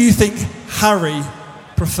 Who do you think Harry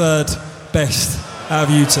preferred best out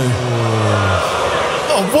of you two?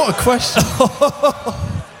 Oh, what a question.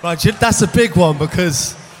 Right, that's a big one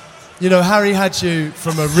because, you know, Harry had you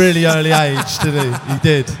from a really early age, didn't he? He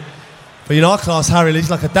did. But, you know, I class Harry, he's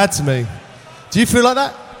like a dad to me. Do you feel like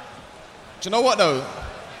that? Do you know what, though?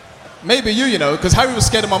 Maybe you know, because Harry was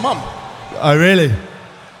scared of my mum. Oh, really?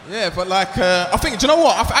 Yeah, but like, I think, do you know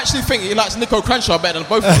what? I actually think he likes Nico Crenshaw better than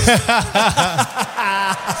both of us.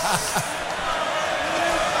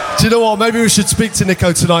 Do you know what? Maybe we should speak to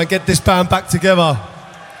Nico tonight and get this band back together.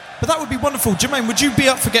 But that would be wonderful. Jermaine, would you be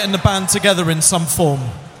up for getting the band together in some form?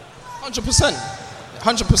 100%.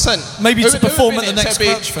 100%. Maybe to perform at the next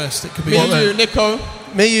Crouchfest. It could be you, Nico.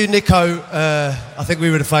 Me, you, Nico, I think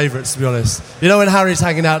we were the favourites, to be honest. You know when Harry's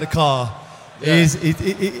hanging out the car, he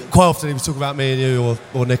quite often he was talking about me and you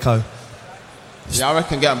or Nico. Yeah, I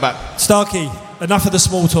reckon get him back. Starkey, enough of the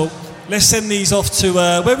small talk. Let's send these off to,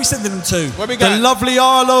 where are we sending them to? Where we The going? lovely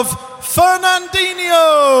Isle of Fernandinho!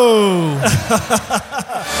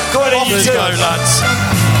 Go on, you two. Go, lads.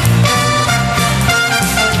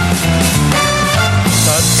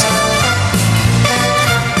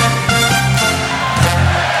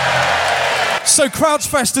 So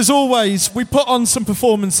Crouchfest, as always, we put on some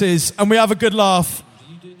performances and we have a good laugh.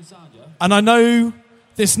 And I know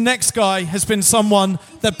this next guy has been someone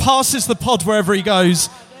that passes the pod wherever he goes.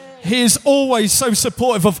 He is always so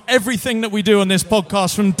supportive of everything that we do on this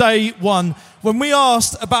podcast from day one. When we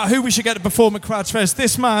asked about who we should get to perform at Crouchfest,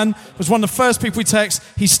 this man was one of the first people we text.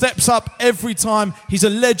 He steps up every time. He's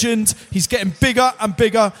a legend. He's getting bigger and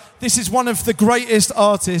bigger. This is one of the greatest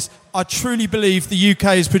artists I truly believe the UK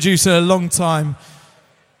has produced in a long time.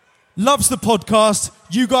 Loves the podcast.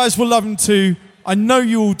 You guys will love him too. I know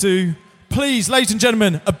you all do. Please, ladies and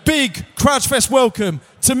gentlemen, a big Crouchfest welcome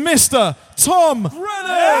to Mr. Tom Rennan.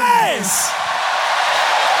 Yes!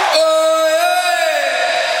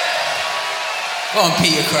 Go on,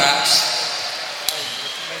 Peter Crouch.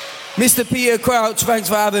 Mr. Peter Crouch, thanks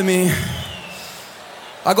for having me.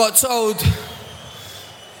 I got told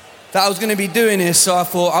that I was going to be doing this, so I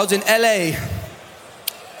thought, I was in LA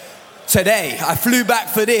today. I flew back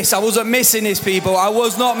for this. I wasn't missing this, people. I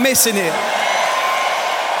was not missing it.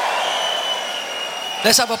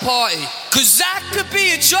 Let's have a party. Cause that could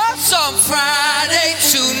be a choice on Friday.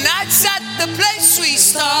 2 nights at the place we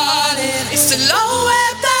started. It's a long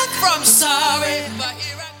way back from sorry. But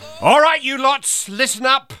here I go. All right, you lots, listen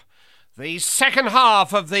up. The second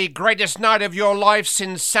half of the greatest night of your life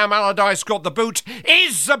since Sam Allardyce got the boot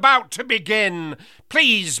is about to begin.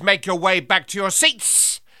 Please make your way back to your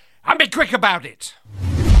seats and be quick about it.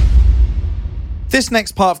 This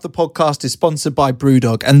next part of the podcast is sponsored by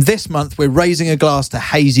Brewdog, and this month we're raising a glass to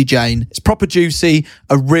Hazy Jane. It's proper juicy,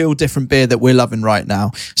 a real different beer that we're loving right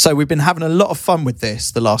now. So we've been having a lot of fun with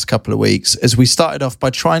this the last couple of weeks, as we started off by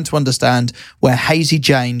trying to understand where Hazy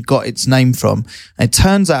Jane got its name from. And it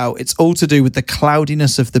turns out it's all to do with the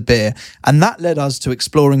cloudiness of the beer, and that led us to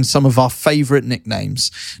exploring some of our favourite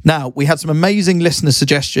nicknames. Now, we had some amazing listener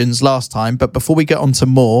suggestions last time, but before we get on to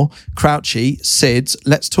more, Crouchy, Sids,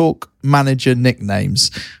 let's talk manager nicknames.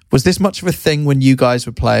 Was this much of a thing when you guys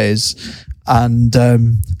were players? And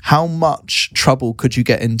how much trouble could you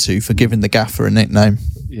get into for giving the gaffer a nickname?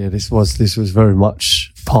 Yeah, this was very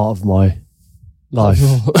much part of my life.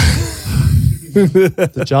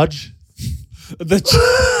 The judge.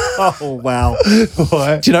 Oh, wow.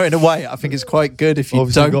 Do you know, in a way, I think it's quite good if you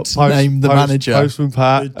obviously don't name the manager. Postman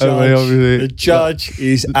Pat. The judge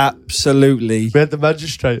is absolutely... We had the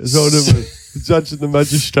magistrate as well, didn't we? The judge and the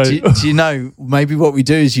magistrate. Do you know, maybe what we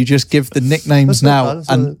do is you just give the nicknames now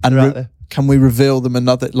and can we reveal them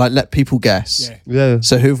another, like let people guess? Yeah.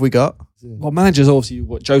 So who have we got? Well, managers obviously,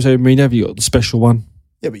 what, Jose Mourinho, you got the special one.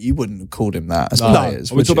 Yeah, but you wouldn't have called him that as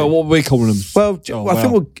players. We're talking about what we're calling them. Well, I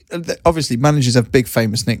think obviously managers have big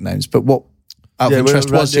famous nicknames, but what out of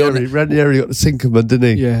interest was your Ranieri got the Sinkerman,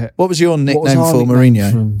 didn't he? Yeah. What was your nickname for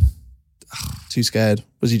Mourinho? Too scared?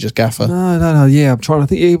 Was he just gaffer? No. Yeah, I'm trying to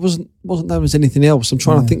think. It wasn't known as anything else. I'm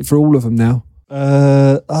trying to think for all of them now.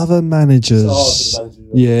 Other managers.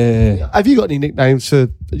 Yeah. Have you got any nicknames for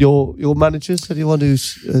your managers? Anyone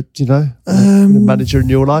who's a manager in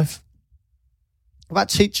your life? What about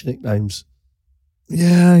teacher nicknames?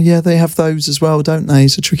 Yeah, they have those as well, don't they?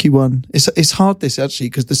 It's a tricky one. It's hard, this, actually,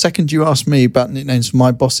 because the second you ask me about nicknames for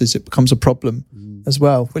my bosses, it becomes a problem as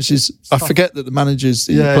well, which is, I forget that the managers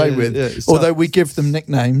that you play with, although we give them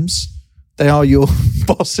nicknames, they are your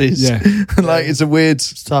bosses. Yeah. It's a weird...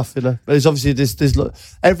 It's tough, you know. But it's obviously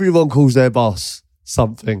everyone calls their boss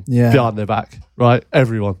something behind their back, right?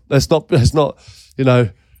 Everyone. Let's not, you know,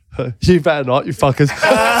 you better not, you fuckers.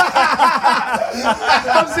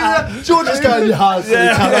 George is going, your heart.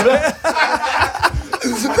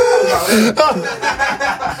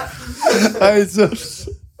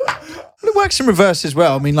 It works in reverse as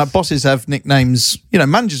well. I mean, like, bosses have nicknames. You know,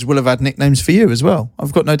 managers will have had nicknames for you as well.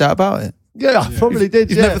 I've got no doubt about it. Yeah, I probably did.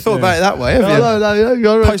 You've never thought about it that way, have you?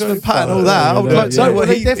 No. Postman Pat and all that. I would like to know what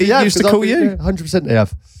he used to call you. 100% they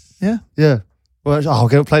have. Yeah. Yeah. Well, I'm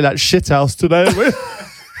going to play that shit house today.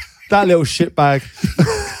 That little shit bag.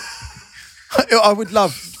 I would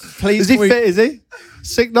love. Please. Is he fit? Is he?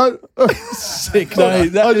 Sick note. Sick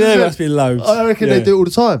note. That must be loads. I reckon they do it all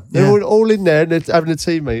the time. They're all in there and they're having a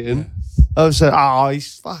team meeting. I was saying,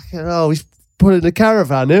 he's putting the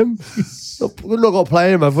caravan in. We've not got to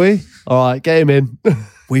play him, have we? All right, get him in.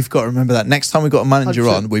 We've got to remember that. Next time we've got a manager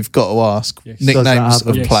 100%. On, we've got to ask nicknames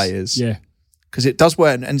of players. Yeah. Because it does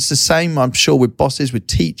work. And it's the same, I'm sure, with bosses, with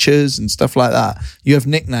teachers and stuff like that. You have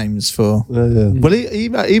nicknames for... Well,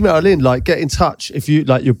 email in, like, get in touch. If you,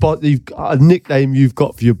 like, you've got a nickname you've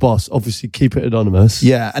got for your boss, obviously keep it anonymous.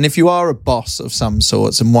 Yeah, and if you are a boss of some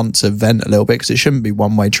sorts and want to vent a little bit, because it shouldn't be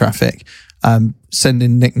one-way traffic, send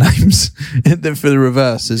in nicknames for the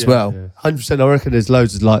reverse as well. 100%. I reckon there's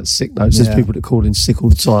loads of, like, sick notes. There's people that call in sick all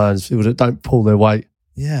the time. There's people that don't pull their weight.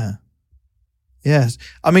 Yeah. Yes.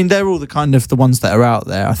 I mean, they're all the ones that are out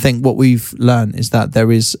there. I think what we've learned is that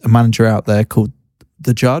there is a manager out there called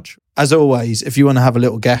The Judge. As always, if you want to have a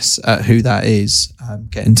little guess at who that is,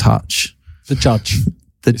 get in touch. The Judge.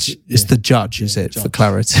 It's The Judge, is it? Judge. For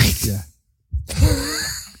clarity. Yeah.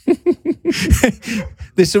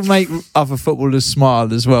 This will make other footballers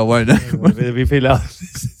smile as well, won't it? We feel like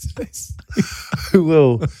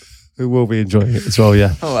who will be enjoying it as well,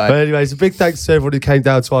 yeah. All right. But anyways, a big thanks to everyone who came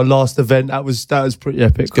down to our last event. That was pretty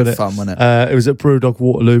epic. It was good fun, wasn't it? It was at Brewdog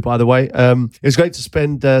Waterloo, by the way. It was great to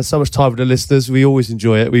spend so much time with the listeners. We always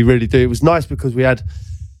enjoy it. We really do. It was nice because we had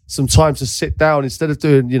some time to sit down instead of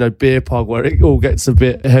doing, beer pong where it all gets a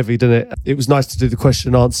bit heavy, doesn't it? It was nice to do the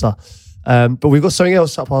question and answer. But we've got something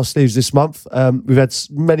else up our sleeves this month. We've had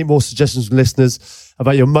many more suggestions from listeners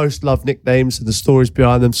about your most loved nicknames and the stories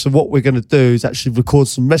behind them. So what we're going to do is actually record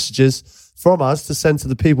some messages from us to send to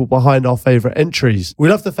the people behind our favourite entries. We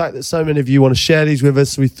love the fact that so many of you want to share these with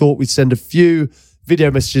us, so we thought we'd send a few video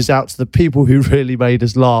messages out to the people who really made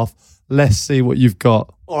us laugh. Let's see what you've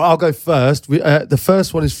got. All right, I'll go first. The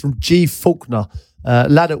first one is from G. Faulkner,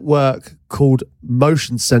 lad at work called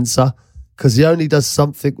Motion Sensor, because he only does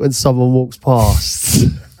something when someone walks past.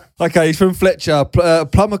 Okay, he's from Fletcher. A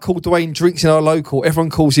plumber called Dwayne drinks in our local.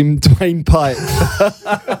 Everyone calls him Dwayne Pipe.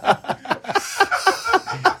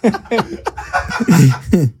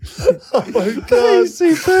 Oh my God.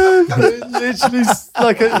 Superb. Literally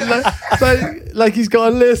like he's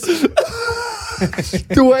got a list.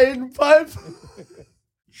 Dwayne Pipe.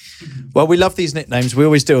 Well, we love these nicknames. We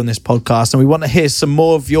always do on this podcast, and we want to hear some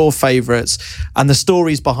more of your favourites and the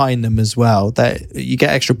stories behind them as well. That you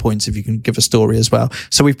get extra points if you can give a story as well.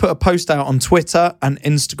 So we've put a post out on Twitter and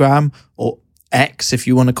Instagram, or X if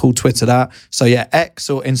you want to call Twitter that. So yeah, X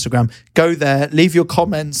or Instagram. Go there, leave your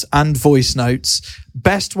comments and voice notes.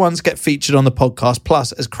 Best ones get featured on the podcast.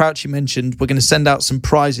 Plus, as Crouchy mentioned, we're going to send out some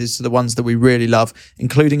prizes to the ones that we really love,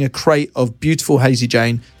 including a crate of beautiful Hazy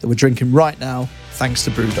Jane that we're drinking right now, thanks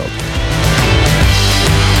to Brewdog.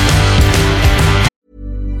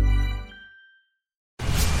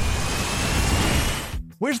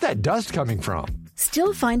 Where's that dust coming from?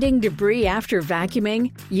 Still finding debris after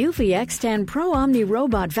vacuuming? Eufy X10 Pro Omni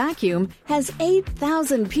Robot Vacuum has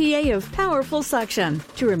 8,000 PA of powerful suction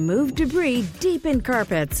to remove debris deep in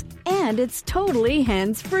carpets. And it's totally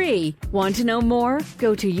hands-free. Want to know more?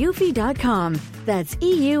 Go to eufy.com. That's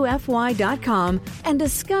EUFY.com and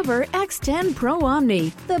discover X10 Pro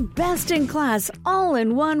Omni, the best-in-class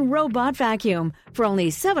all-in-one robot vacuum for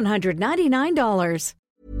only $799.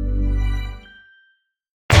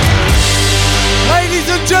 Ladies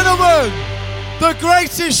and gentlemen, the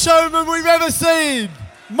greatest showman we've ever seen,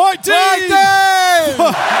 Mike Dean!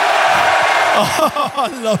 Oh,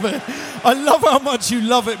 I love it. I love how much you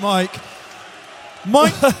love it, Mike.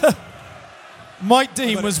 Mike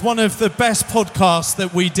Dean was one of the best podcasts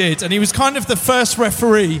that we did, and he was kind of the first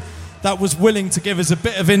referee that was willing to give us a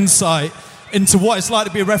bit of insight into what it's like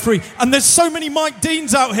to be a referee. And there's so many Mike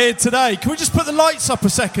Deans out here today. Can we just put the lights up a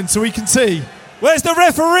second so we can see? Where's the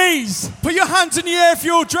referees? Put your hands in the air if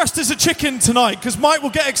you're dressed as a chicken tonight, because Mike will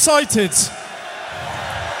get excited.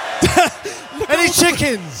 Any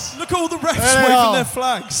chickens? Look at all the refs waving their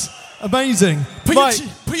flags. Amazing.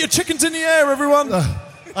 Put your chickens in the air, everyone.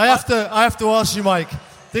 I have to ask you, Mike,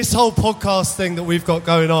 this whole podcast thing that we've got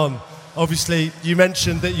going on, obviously you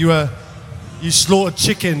mentioned that you slaughtered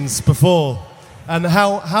chickens before. And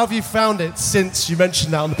how have you found it since you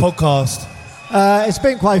mentioned that on the podcast? It's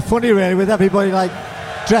been quite funny, really, with everybody like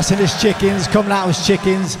dressing as chickens, coming out as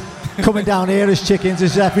chickens, coming down here as chickens.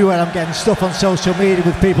 It's everywhere. I'm getting stuff on social media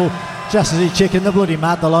with people dressed as a chicken. They're bloody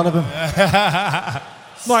mad, a lot of them.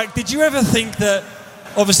 Mike, did you ever think that,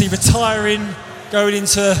 obviously retiring, going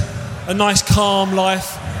into a nice calm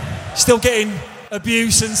life, still getting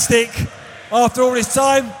abuse and stick after all this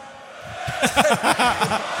time?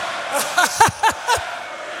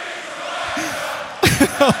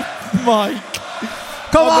 Mike.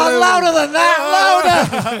 Come on, louder than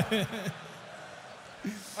that, louder!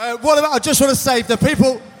 What about, I just want to say, the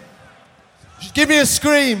people, give me a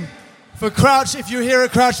scream for Crouch if you're here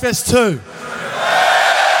at Crouchfest 2.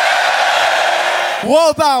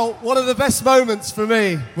 What about one of the best moments for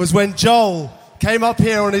me was when Joel came up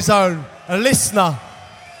here on his own, a listener,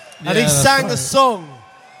 and he sang a song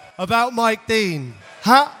about Mike Dean.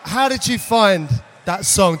 How did you find that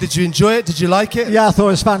song? Did you enjoy it? Did you like it? Yeah, I thought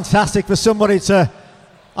it was fantastic for somebody to...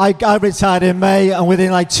 I retired in May, and within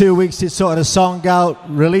like 2 weeks he sorted a song out,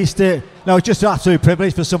 released it. No, it's just an absolute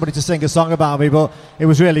privilege for somebody to sing a song about me, but it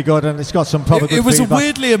was really good, and it's got some probably good It was feedback. a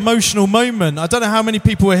weirdly emotional moment. I don't know how many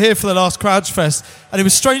people were here for the last Crouchfest, and it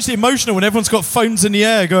was strangely emotional when everyone's got phones in the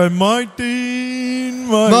air going, Mike Dean,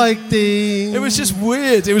 Mike Dean. It was just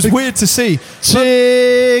weird. It was weird to see.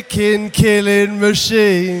 Chicken killing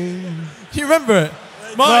machine. Do you remember it?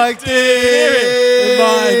 Mike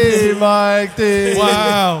Dean. Mike Dean.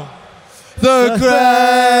 Wow. The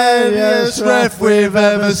greatest ref we've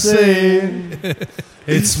ever seen.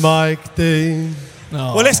 It's Mike Dean.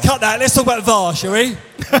 Well, let's cut that. Let's talk about VAR, shall we?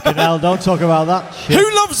 Hell, don't talk about that. Shit.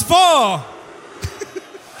 Who loves VAR?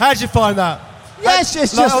 How'd you find that? Yeah, it's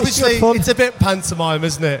just obviously, fun. it's a bit pantomime,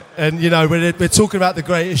 isn't it? And, you know, we're talking about the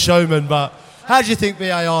greatest showman, but how do you think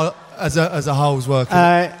VAR as a whole is working?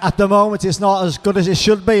 At the moment, it's not as good as it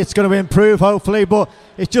should be. It's going to improve, hopefully, but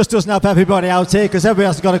it just doesn't help everybody out here because everybody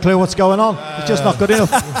hasn't got a clue what's going on. It's just not good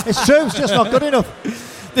enough. It's true, it's just not good enough.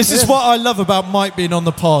 This is what I love about Mike being on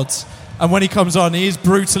the pods. And when he comes on, he is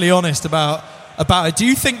brutally honest about it. Do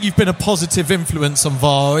you think you've been a positive influence on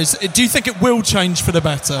VAR? Do you think it will change for the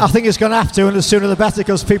better? I think it's going to have to, and the sooner the better,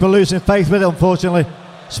 because people are losing faith with it, unfortunately.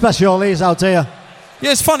 Especially all these out here.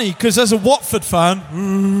 Yeah, it's funny, because as a Watford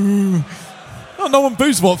fan, no one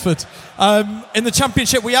boos Watford. In the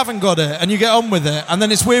Championship, we haven't got it, and you get on with it. And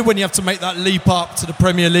then it's weird when you have to make that leap up to the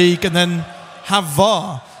Premier League and then have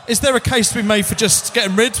VAR. Is there a case to be made for just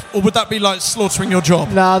getting rid, or would that be like slaughtering your job?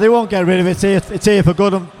 No, they won't get rid of it. It's here for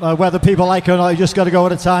good. Whether people like it or not, you just got to go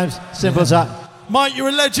with the times. Simple as that. Mike, you're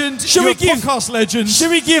a legend. You're a podcast legend. Should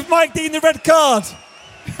we give Mike Dean the red card?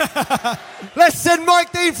 Let's send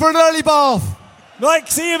Mike Dean for an early bath. Mike,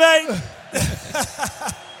 see you, mate.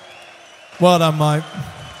 Well done, Mike.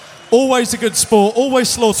 Always a good sport. Always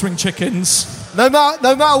slaughtering chickens. No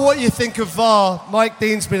matter what you think of VAR, Mike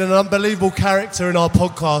Dean's been an unbelievable character in our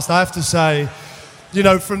podcast, I have to say. You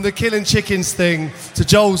know, from the killing chickens thing to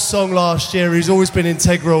Joel's song last year, he's always been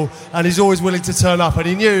integral and he's always willing to turn up, and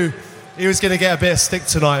he knew he was going to get a bit of stick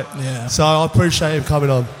tonight. Yeah. So I appreciate him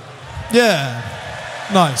coming on. Yeah.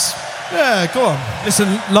 Nice. Yeah, go on. Listen,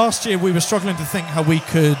 last year we were struggling to think how we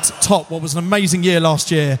could top what was an amazing year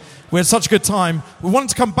last year. We had such a good time. We wanted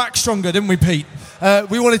to come back stronger, didn't we, Pete?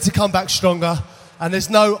 We wanted to come back stronger, and there's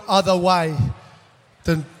no other way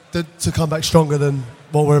than to come back stronger than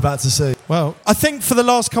what we're about to see. Well, I think for the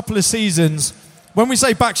last couple of seasons, when we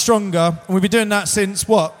say back stronger, and we've been doing that since,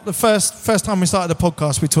 the first time we started the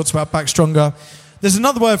podcast, we talked about back stronger. There's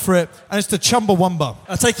another word for it, and it's the Chumbawamba.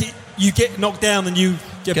 I take it you get knocked down and you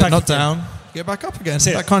get back knocked again. down, get back up again.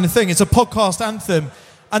 That kind of thing. It's a podcast anthem.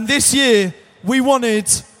 And this year, we wanted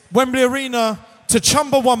Wembley Arena to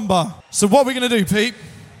Chumbawamba. So what are we going to do, Pete?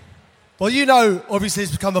 Well, you know, obviously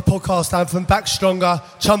it's become a podcast anthem, back stronger,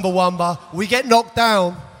 Chumbawamba. We get knocked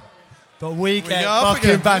down, but we get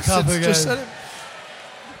fucking back up again.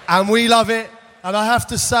 And we love it. And I have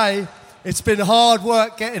to say, it's been hard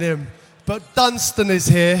work getting him. But Dunstan is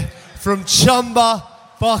here from Chumba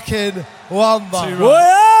fucking Wamba.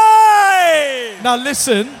 Now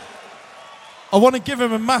listen, I want to give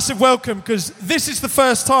him a massive welcome because this is the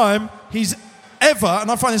first time he's ever,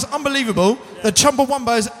 and I find this unbelievable, that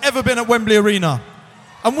Chumbawamba has ever been at Wembley Arena.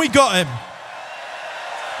 And we got him.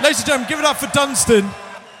 Ladies and gentlemen, give it up for Dunstan,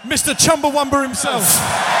 Mr. Chumbawamba himself.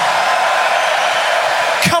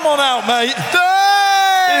 Come on out, mate.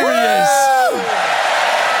 Here he is.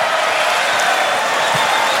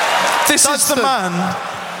 This is the man.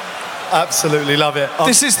 Absolutely love it.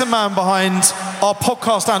 This is the man behind our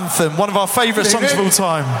podcast anthem, one of our favourite songs of all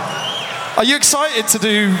time. Are you excited to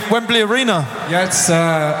do Wembley Arena? Yeah,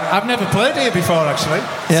 I've never played here before, actually.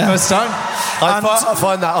 It's the first time. I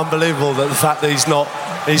find that unbelievable, that the fact that he's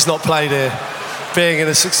not played here, being in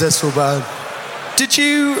a successful band. Did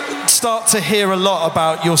you start to hear a lot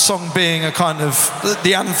about your song being a kind of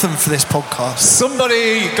the anthem for this podcast?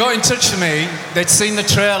 Somebody got in touch with me, they'd seen the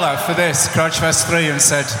trailer for this, Crouchfest 3, and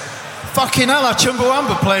said, fucking hell, are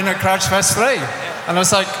Chumbawamba playing at Crouchfest 3? And I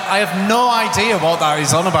was like, I have no idea what that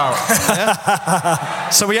is on about.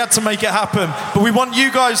 So we had to make it happen. But we want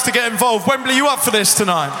you guys to get involved. Wembley, you up for this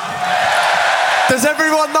tonight? Does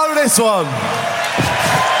everyone know this one?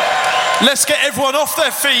 Let's get everyone off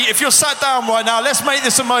their feet. If you're sat down right now, let's make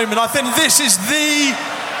this a moment. I think this is the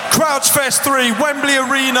Crouchfest 3 Wembley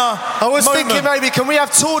Arena I was thinking maybe, can we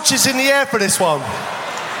have torches in the air for this one?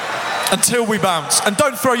 Until we bounce. And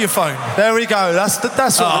don't throw your phone. There we go. That's what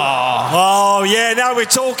Oh, yeah, now we're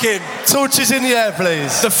talking. Torches in the air,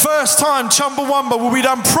 please. The first time Chumbawamba will be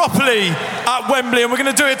done properly at Wembley, and we're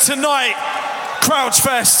going to do it tonight.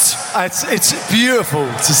 Crouchfest. It's beautiful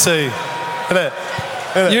to see. Isn't it?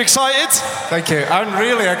 You excited? Thank you. I'm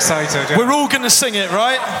really excited. Yeah. We're all going to sing it,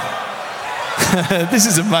 right? This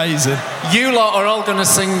is amazing. You lot are all going to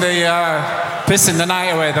sing the Pissing the Night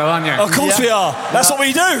Away, though, aren't you? Of course we are. That's what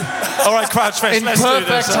we do. All right, Crouchfest, In let's do this.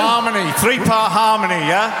 perfect harmony. 3-part harmony,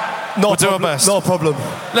 yeah? We'll do our best. No problem.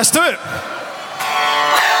 Let's do it. Look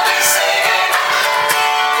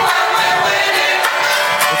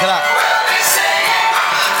at that.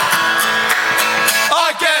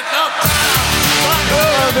 I get knocked down.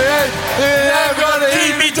 You're never gonna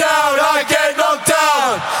keep me down. I get knocked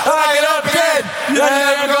down. I get up again. You're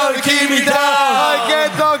never gonna keep me down. I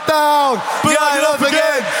get knocked down. But I get up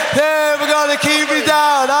again. Never gonna keep me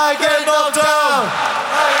down. I get knocked down.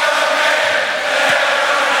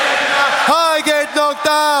 I get knocked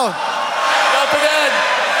down. Up again.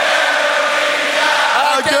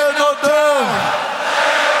 I get knocked down.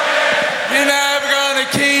 You're never gonna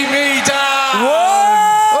keep me down.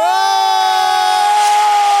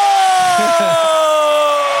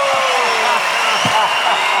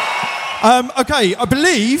 Okay, I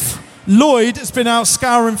believe Lloyd has been out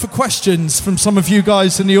scouring for questions from some of you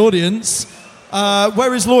guys in the audience.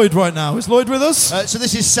 Where is Lloyd right now? Is Lloyd with us? So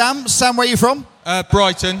this is Sam. Sam, where are you from?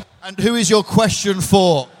 Brighton. And who is your question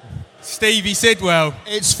for? Stevie Sidwell.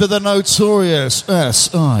 It's for the Notorious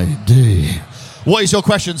S.I.D. What is your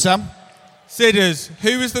question, Sam? Sidders,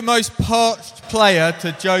 who was the most parched player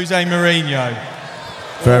to Jose Mourinho?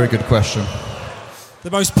 Very good question.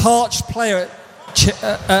 The most parched player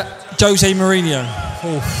at Jose Mourinho.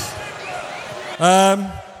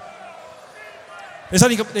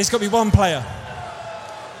 There's got to be one player,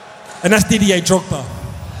 and that's Didier Drogba.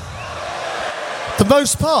 The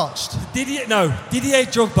most parched? Didier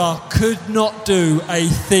Drogba could not do a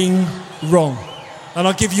thing wrong. And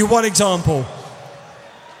I'll give you one example.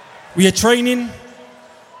 We are training.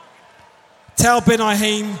 Tal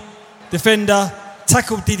Ben-Ahim, defender,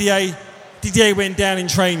 tackled Didier. Didier went down in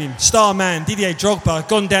training. Star man, Didier Drogba,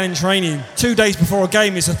 gone down in training. 2 days before a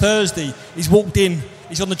game, it's a Thursday. He's walked in.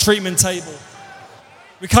 He's on the treatment table.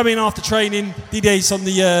 We come in after training. Didier's on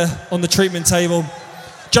the treatment table.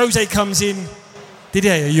 Jose comes in.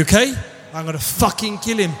 Didier, are you okay? I'm going to fucking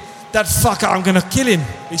kill him. That fucker, I'm going to kill him.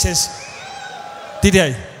 He says,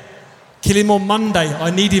 Didier, kill him on Monday. I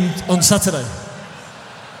need him on Saturday.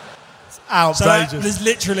 It's outrageous. So that was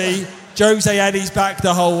literally, Jose had his back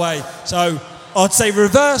the whole way. So I'd say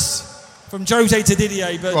reverse from Jose to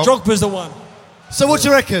Didier, but Drogba's the one. So what do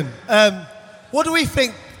you reckon? What do we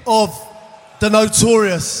think of the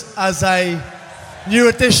Notorious as a new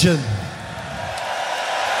addition?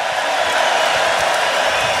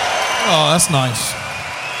 Oh, that's nice.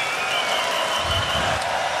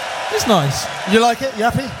 It's nice. You like it? You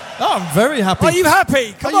happy? Oh, I'm very happy. Are you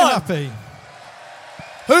happy? Come on. Are you happy?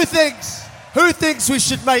 Who thinks we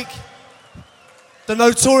should make the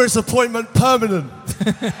Notorious appointment permanent?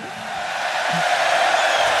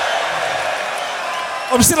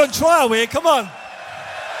 I'm still on trial here, come on.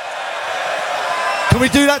 Can we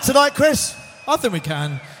do that tonight, Chris? I think we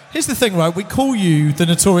can. Here's the thing, right? We call you the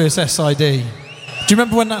Notorious SID. Do you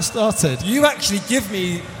remember when that started? You actually give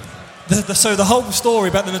me the whole story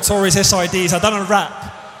about the Notorious SIDs. I've done a rap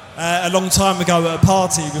a long time ago at a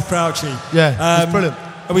party with Crouchy. Yeah, it's brilliant.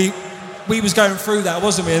 And we was going through that,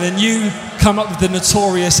 wasn't we? And then you come up with the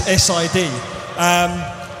notorious SID.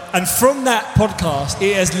 And from that podcast,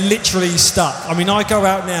 it has literally stuck. I mean, I go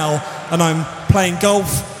out now and I'm playing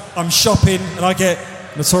golf, I'm shopping, and I get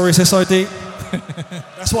notorious SID.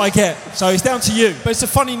 That's what I get. So it's down to you. But it's a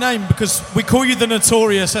funny name because we call you the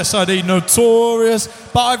Notorious SID, Notorious,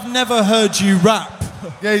 but I've never heard you rap.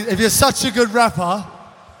 Yeah, if you're such a good rapper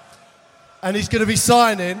and he's going to be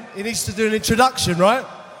signing, he needs to do an introduction, right?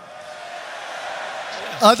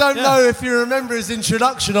 I don't know if you remember his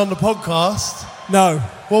introduction on the podcast. No.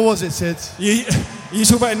 What was it, Sid? You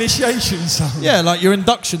talk about initiation song. Yeah, like your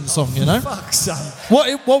induction song, you know? Fuck's sake.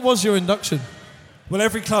 What was your induction? Well,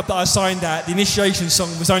 every club that I signed at, the initiation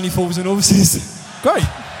song was Only Fools and Horses. Great.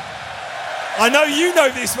 I know you know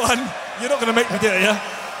this one. You're not going to make me do it, yeah?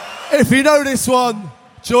 If you know this one,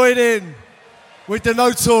 join in with the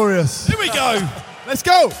Notorious. Here we go. Let's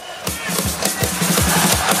go.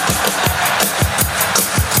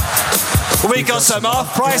 We got some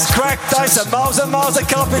off-price crack dice and miles of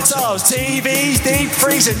carpet tiles, TVs, deep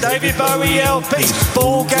freezing, David Bowie LPs,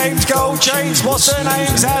 ball games, gold chains, what's her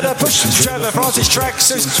names, had a push, Trevor Francis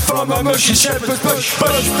tracksuits from a mushy shepherd's bush,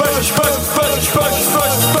 bush,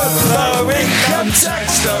 no income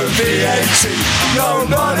tax, no VAT, no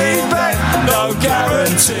money back, no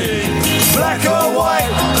guarantee, black or white,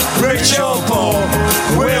 rich or poor,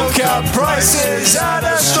 we'll cut prices at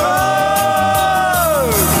a stroke.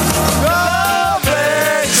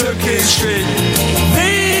 Hooking Street,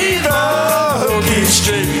 viva Hooking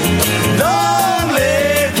Street, long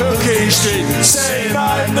live Hooking Street, say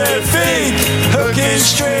magnifique, Hooking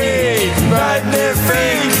Street,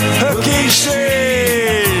 magnifique, Hooking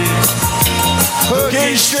Street,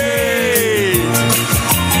 Hooking Street,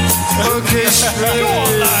 Hooking Street. Go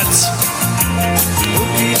on, lads.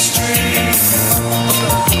 Hooking Street.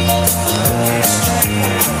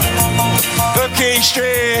 Hooking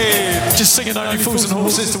Street. Just singing Only Fools and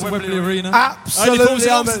Horses to Wembley Arena. Absolutely.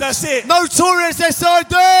 That's it. Notorious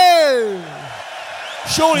SID.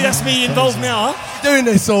 Surely that's me involved now, huh? Doing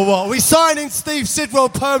this or what? Are we signing Steve Sidwell on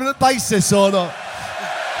a permanent basis or not?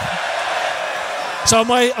 So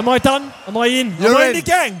am I done? Am I in? You're am I in. in the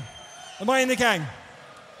gang? Am I in the gang?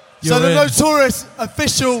 So the Notorious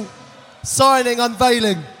official signing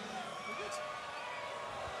unveiling.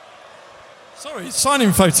 Sorry,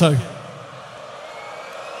 signing photo.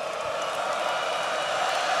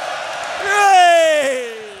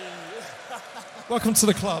 Welcome to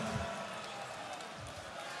the club.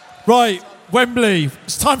 Right, Wembley,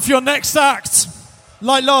 it's time for your next act.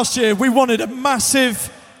 Like last year, we wanted a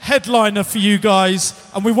massive headliner for you guys,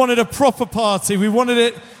 and we wanted a proper party. We wanted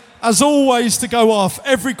it, as always, to go off.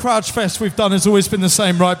 Every Crouchfest we've done has always been the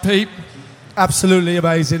same, right, Pete? Absolutely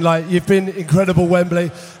amazing. Like, you've been incredible,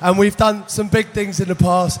 Wembley, and we've done some big things in the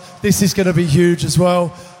past. This is going to be huge as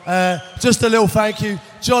well. Just a little thank you.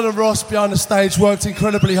 John and Ross behind the stage worked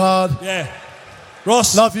incredibly hard. Yeah.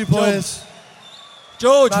 Ross. Love you, boys.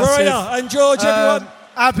 George, Verena, and George, everyone.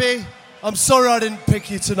 Abby, I'm sorry I didn't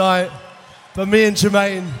pick you tonight, but me and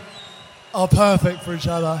Jermaine are perfect for each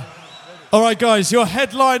other. All right, guys, your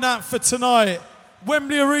headline act for tonight,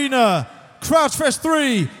 Wembley Arena, Crouchfest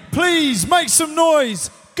 3. Please make some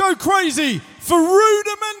noise. Go crazy for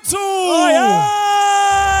Rudimental. Aye,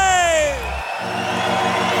 aye.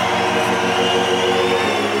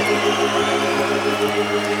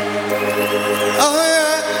 Oh yeah.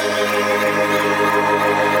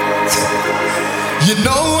 You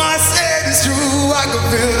know I said it's true. I can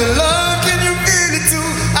feel the love. Can you feel it too?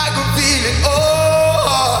 I can feel it.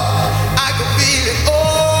 Oh, I can feel it. Oh,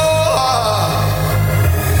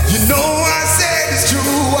 you know I said it's true.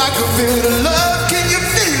 I can feel the love. Can you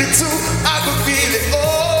feel it too? I can feel it.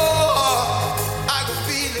 Oh, I can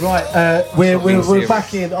feel it. Right, we're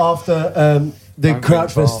back in after the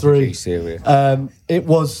Crouchfest 3. It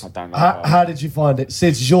was. How did you find it? Sid,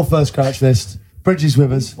 it's your first Crouchfest. Bridges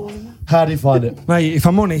with us. How did you find it? Mate, if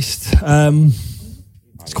I'm honest,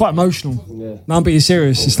 it's quite emotional. Yeah. No, I'm being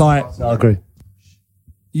serious. It's like I agree.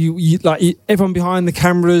 Everyone behind the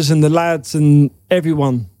cameras and the lads and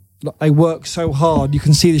everyone, like, they work so hard. You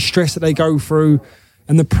can see the stress that they go through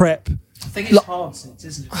and the prep. I think it's hard, isn't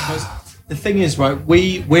it? Because the thing is, right, we're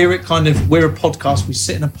a podcast. We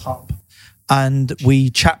sit in a pub and we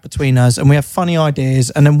chat between us and we have funny ideas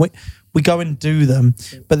and then we go and do them.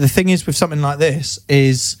 But the thing is with something like this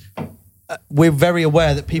is we're very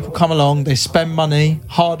aware that people come along, they spend money,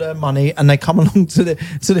 hard-earned money, and they come along to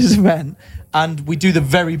this event, and we do the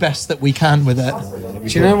very best that we can with it.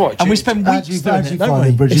 Do you know what? And we spend weeks doing it,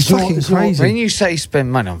 don't we? It's fucking crazy. When you say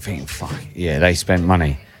spend money, I'm thinking, fuck, yeah, they spend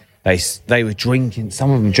money. they were drinking.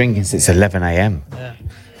 Some of them drinking since 11 a.m. Yeah.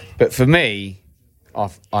 But for me,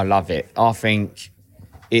 I love it. I think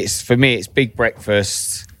it's big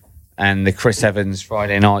breakfast and the Chris Evans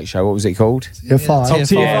Friday night show. What was it called? Tier 5. Top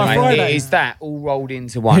Tier 5 Friday. It is that all rolled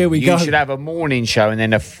into one. Here we go. You should have a morning show and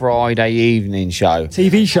then a Friday evening show.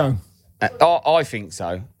 TV show. I think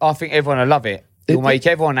so. I think everyone will love it. It'll make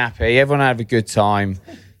everyone happy. Everyone will have a good time.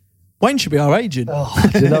 Wayne should be our agent.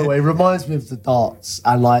 You know, it reminds me of the darts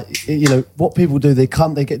and like, you know, what people do, they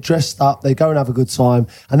come, they get dressed up, they go and have a good time,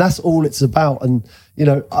 and that's all it's about. And, you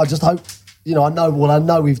know, I just hope, you know, I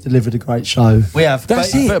know we've delivered a great show. We have.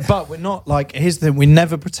 That's it. But we're not like, here's the thing, we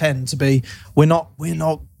never pretend to be, we're not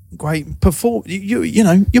great perform. You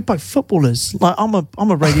know, you're both footballers. Like I'm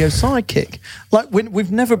a radio sidekick. Like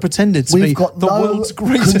we've never pretended to be got the world's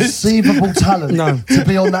greatest conceivable talent to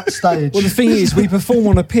be on that stage. Well, the thing is, we perform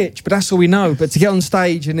on a pitch, but that's all we know. But to get on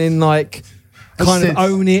stage and then like kind of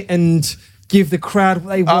own it and give the crowd what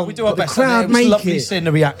they want, we do our the best. crowd It was make lovely it. seeing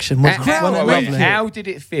the reaction. How did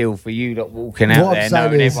it feel for you lot walking out What there I'm saying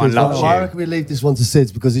knowing is, everyone loves I you? reckon we leave this one to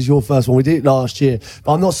Sid's because it's your first one. We did it last year,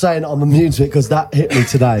 but I'm not saying I'm immune to it because that hit me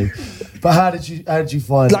today. But how did you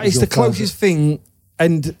find Like it? it's the closest thing,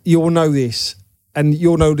 and you'll know this, and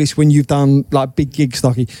you'll know this when you've done like big gigs,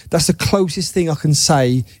 Lucky. That's the closest thing I can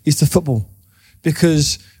say is to football,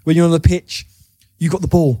 because when you're on the pitch, you got the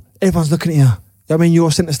ball, everyone's looking at you. I mean,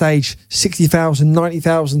 you're centre stage, 60,000,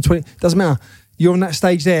 90,000, 20, doesn't matter. You're on that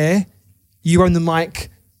stage there, you own the mic,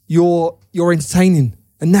 you're entertaining.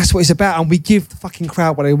 And that's what it's about. And we give the fucking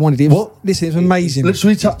crowd what they wanted. Listen, it was amazing. Should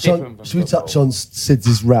we touch on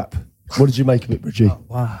Sid's rap? What did you make of it, Bridgie? Oh,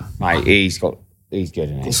 wow. Mate, he's good,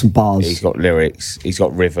 isn't he? Got some bars. He's got lyrics. He's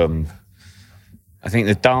got rhythm. I think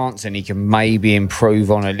the dancing he can maybe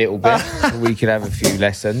improve on a little bit. We could have a few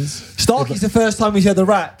lessons. Starkey's the first time he's heard the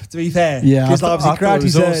rap, to be fair. Yeah, because I obviously thought it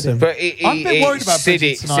was Crouchy's heard awesome. it. But I'm a bit worried about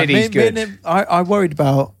Bridgie tonight. Siddy's good. Me and him, I worried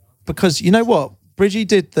about, because you know what? Bridgie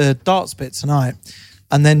did the darts bit tonight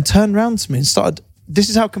and then turned round to me and started, this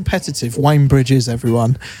is how competitive Wayne Bridge is,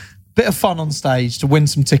 everyone. Bit of fun on stage to win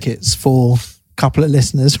some tickets for a couple of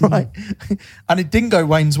listeners, right? And it didn't go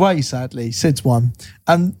Wayne's way, sadly. Sid's won.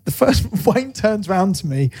 And the first, Wayne turns round to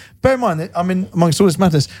me, bear in mind that I'm in amongst all this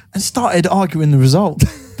madness, and started arguing the result.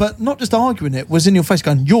 But not just arguing it, was in your face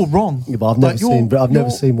going, you're wrong. Yeah, but I've never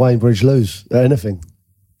seen Wayne Bridge lose at anything.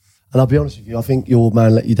 And I'll be honest with you, I think your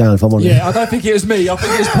man let you down, if I'm honest. Yeah, I don't think it was me. I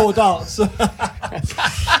think it was poor darts.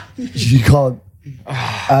 You can't.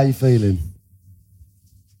 How are you feeling?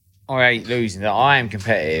 I ain't losing that. I am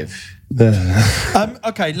competitive.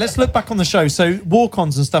 Okay, let's look back on the show. So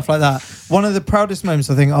walk-ons and stuff like that. One of the proudest moments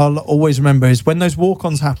I think I'll always remember is when those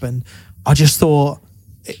walk-ons happened. I just thought,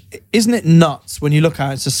 isn't it nuts when you look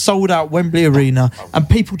at it? It's a sold-out Wembley Arena and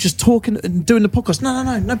people just talking and doing the podcast.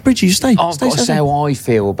 No, Bridgie, you stay. I've got to say how I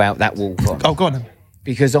feel about that walk-on. Oh, go on then.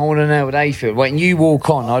 Because I want to know what they feel. When you walk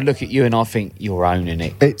on, I look at you and I think you're owning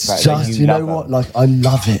it. It's just, you know what? Like, I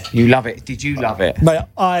love it. You love it. Did you love it? Mate,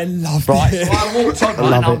 I loved Right. it. So I walked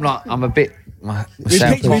on and I'm like, I'm a bit, my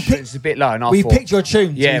self-confidence is a bit low. And I we thought, picked your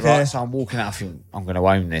tune. yeah, right. So I'm walking out, I think, I'm going to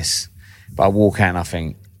own this. But I walk out and I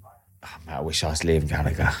think, oh, mate, I wish I was Liam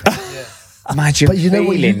Gallagher. Imagine But you know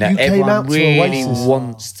what, feeling that you came everyone out to really Oasis.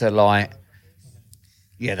 wants to, like,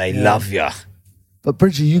 they love you. But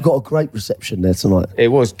Bridgie, you got a great reception there tonight. It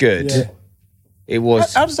was good. Yeah. It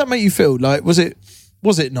was. How does that make you feel? Like, was it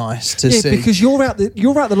nice to see? Because you're out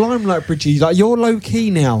the limelight, Bridgie. Like you're low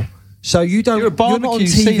key now, so you don't. You're a not on barbecue TV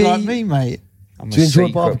scene like me, mate. I'm Do you a enjoy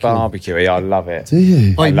secret barbecue? I love it. Do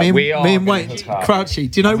you? Wait, me we are and gonna Wayne, hook up. Crouchy,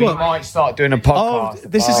 do you know We what? might start doing a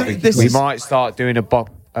podcast. We might start doing a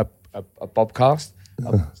podcast,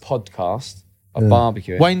 of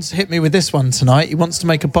barbecue. Wayne's hit me with this one tonight. He wants to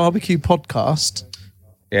make a barbecue podcast.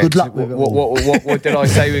 Yeah, Good luck with it all. What did I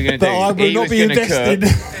say we were going to do? But I will not be invested.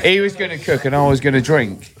 He was going to cook and I was going to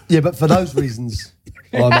drink. Yeah, but for those reasons,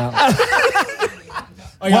 I'm out.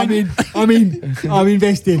 I'm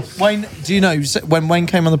invested. Wayne, do you know, when Wayne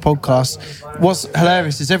came on the podcast, what's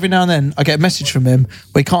hilarious is every now and then I get a message from him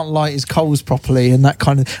where he can't light his coals properly and that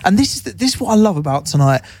kind of... And this is what I love about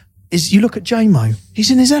tonight, is you look at J-Mo, he's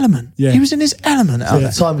in his element. Yeah. He was in his element out At there.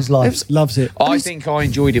 the time of his life. Loves it. I think I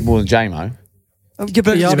enjoyed it more than J-Mo. Yeah,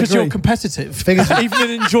 but Yeah, I because agree. you're competitive, Thing is- even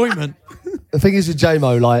in enjoyment. The thing is with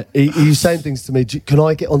J-Mo, like, he was saying things to me, can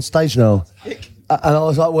I get on stage now? And I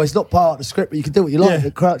was like, well, it's not part of the script, but you can do what you like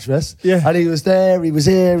at Crouchfest. Yeah. And he was there, he was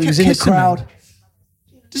here, he was in the Kissing crowd. him.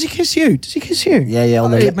 Does he kiss you? Yeah,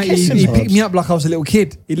 on the Mate, he picked me up like I was a little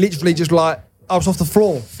kid. He literally just like I was off the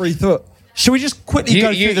floor, 3 foot. Should we just quickly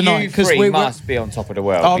go through the night? Because we must be on top of the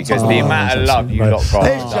world because the amount of love you lot got.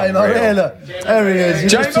 Hey, J-Mo, here, look. There he is.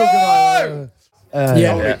 J-Mo!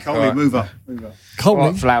 Coley, move up.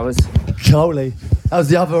 Coley. Flowers. Coley. That was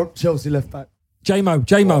the other Chelsea left back. J-Mo,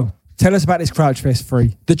 tell us about this Crouchfest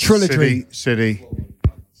 3. The trilogy. City.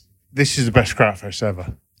 This is the best Crouchfest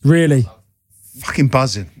ever. Really? Fucking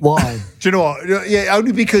buzzing. Why? Do you know what? Yeah,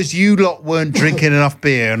 only because you lot weren't drinking enough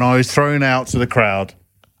beer and I was throwing out to the crowd.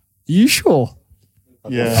 You sure?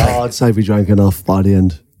 Yeah. I'd say we drank enough by the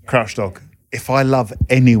end. Crouch Dog. If I love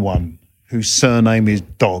anyone whose surname is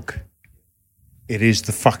Dog, it is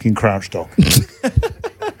the fucking Crouch Dog.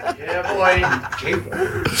 Yeah, boy.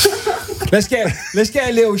 Let's get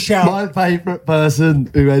a little shout. My favourite person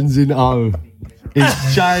who ends in O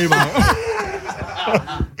is J-Mo.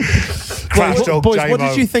 Crouch Dog, Boys, J-Mo. what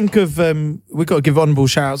did you think of? We've got to give honourable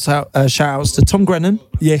shout outs to Tom Grennan.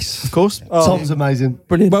 Yes, of course. Tom's amazing.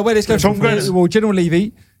 Brilliant. Well, let's go Tom Grennan. Well, General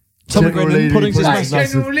Levy. Tom Grennan, Puddings is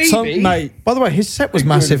massive. Mate, by the way, his set was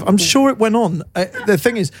massive. I'm sure it went on. The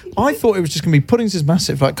thing is, I thought it was just going to be Puddings is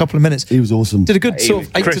massive, like a couple of minutes. He was awesome. Did a good sort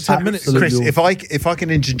of 8 to 10 minutes. Chris, if I can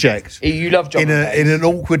interject, You love John in an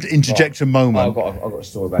awkward interjection moment, I've got a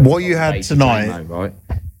story about what you had tonight, J-Mo, right?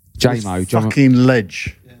 J-Mo, John. fucking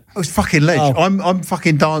ledge. It was fucking ledge. I'm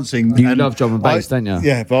fucking dancing. You love drum and bass, don't you?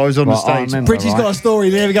 Yeah, but I was on the stage. Bridget's got a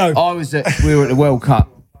story. There we go. We were at the World Cup.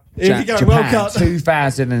 Here we go, Japan, World Cup.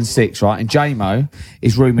 2006, right? And J-Mo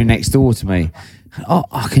is rooming next door to me.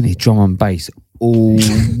 I can hear drum and bass all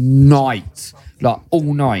night. Like,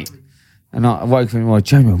 all night. And I woke up and went,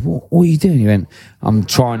 J-Mo, what are you doing? He went, I'm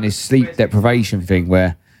trying this sleep deprivation thing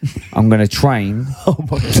where I'm going to train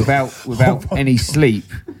without any sleep.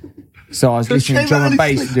 So I was listening to drum and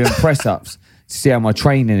bass and doing press-ups to see how my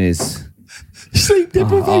training is. Sleep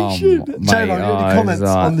deprivation. Mate, J-Mo, any comments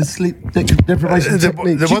on the sleep deprivation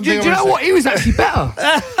technique? The one do thing you know what? He was actually better.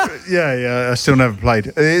 Yeah, I still never played.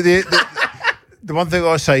 The one thing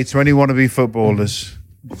I say to any wannabe footballers,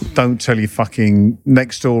 don't tell your fucking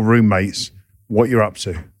next door roommates what you're up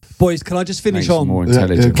to. Boys, can I just finish Makes on? more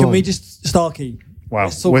intelligent. Can we just, Starkey? Wow.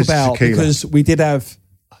 Let's talk Where's about, tequila? because we did have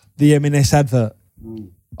the M&S advert.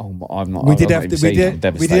 Oh, I'm not. We did I'm have not the even seen it.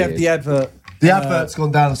 I'm we did have the advert. The advert's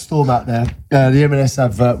gone down a storm out there. The M&S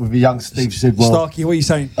advert with the young Steve Sidwell. Starkey, what are you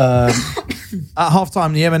saying? At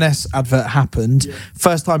half-time, the M&S advert happened.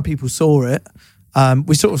 First time people saw it,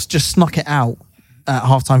 we sort of just snuck it out at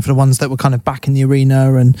half-time for the ones that were kind of back in the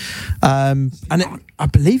arena, and I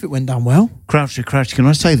believe it went down well. Crouch, can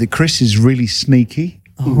I say that Chris is really sneaky?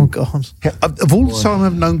 Oh, God. Of all the time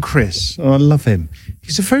I've known Chris, I love him.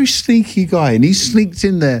 He's a very sneaky guy, and he sneaked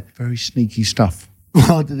in there very sneaky stuff.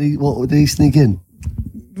 What did he sneak in?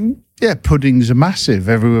 Yeah, puddings are massive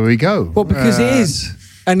everywhere we go. Well, because it is.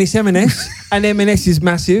 And it's M&S, and M&S is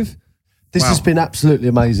massive. This has been absolutely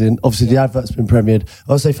amazing. Obviously, the advert's been premiered.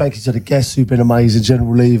 I want to say thank you to the guests who've been amazing.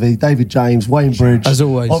 General Levy, David James, Wayne Bridge. As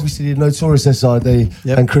always. Obviously, the Notorious SID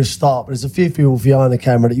and Chris Stark. But there's a few people behind the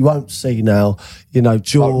camera that you won't see now. You know,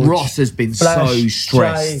 George. Ross has been Flash, so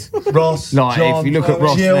stressed. Jay, Ross, Like, John, if you look at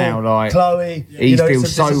Ross Jill, now, like, Chloe. he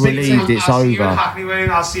feels so relieved it's over.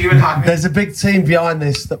 I'll see you in Hackney. There's a big team behind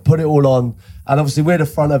this that put it all on. And obviously, we're the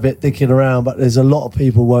front of it, dicking around. But there's a lot of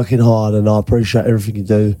people working hard, and I appreciate everything you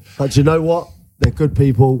do. But you know what? They're good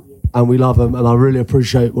people, and we love them, and I really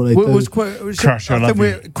appreciate what they do.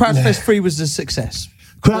 Crouchfest 3 was a success.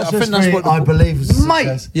 Crouchfest 3, I believe, was a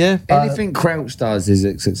success. Yeah. Anything Crouch does is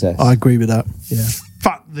a success. I agree with that. Yeah.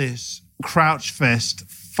 Fuck this. Crouchfest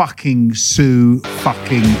fucking Sue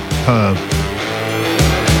fucking Herb.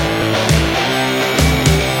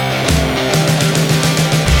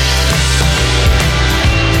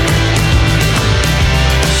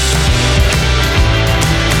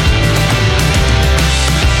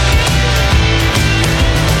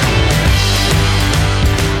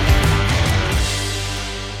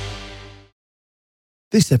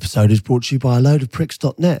 This episode is brought to you by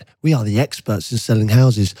AloadofPricks.net. We are the experts in selling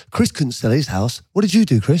houses. Chris couldn't sell his house. What did you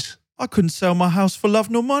do, Chris? I couldn't sell my house for love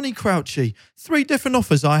nor money, Crouchy. 3 different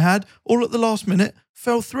offers I had, all at the last minute,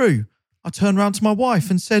 fell through. I turned round to my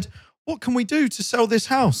wife and said, what can we do to sell this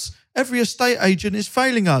house? Every estate agent is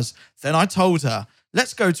failing us. Then I told her,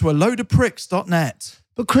 let's go to AloadofPricks.net.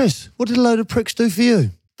 But Chris, what did A Load of Pricks do for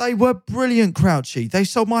you? They were brilliant, Crouchy. They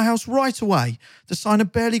sold my house right away. The sign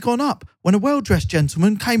had barely gone up when a well-dressed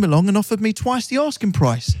gentleman came along and offered me twice the asking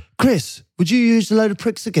price. Chris, would you use A Load of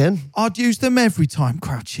Pricks again? I'd use them every time,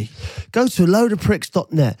 Crouchy. Go to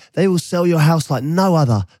AloadofPricks.net. They will sell your house like no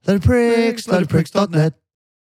other. Load of Pricks, AloadofPricks.net.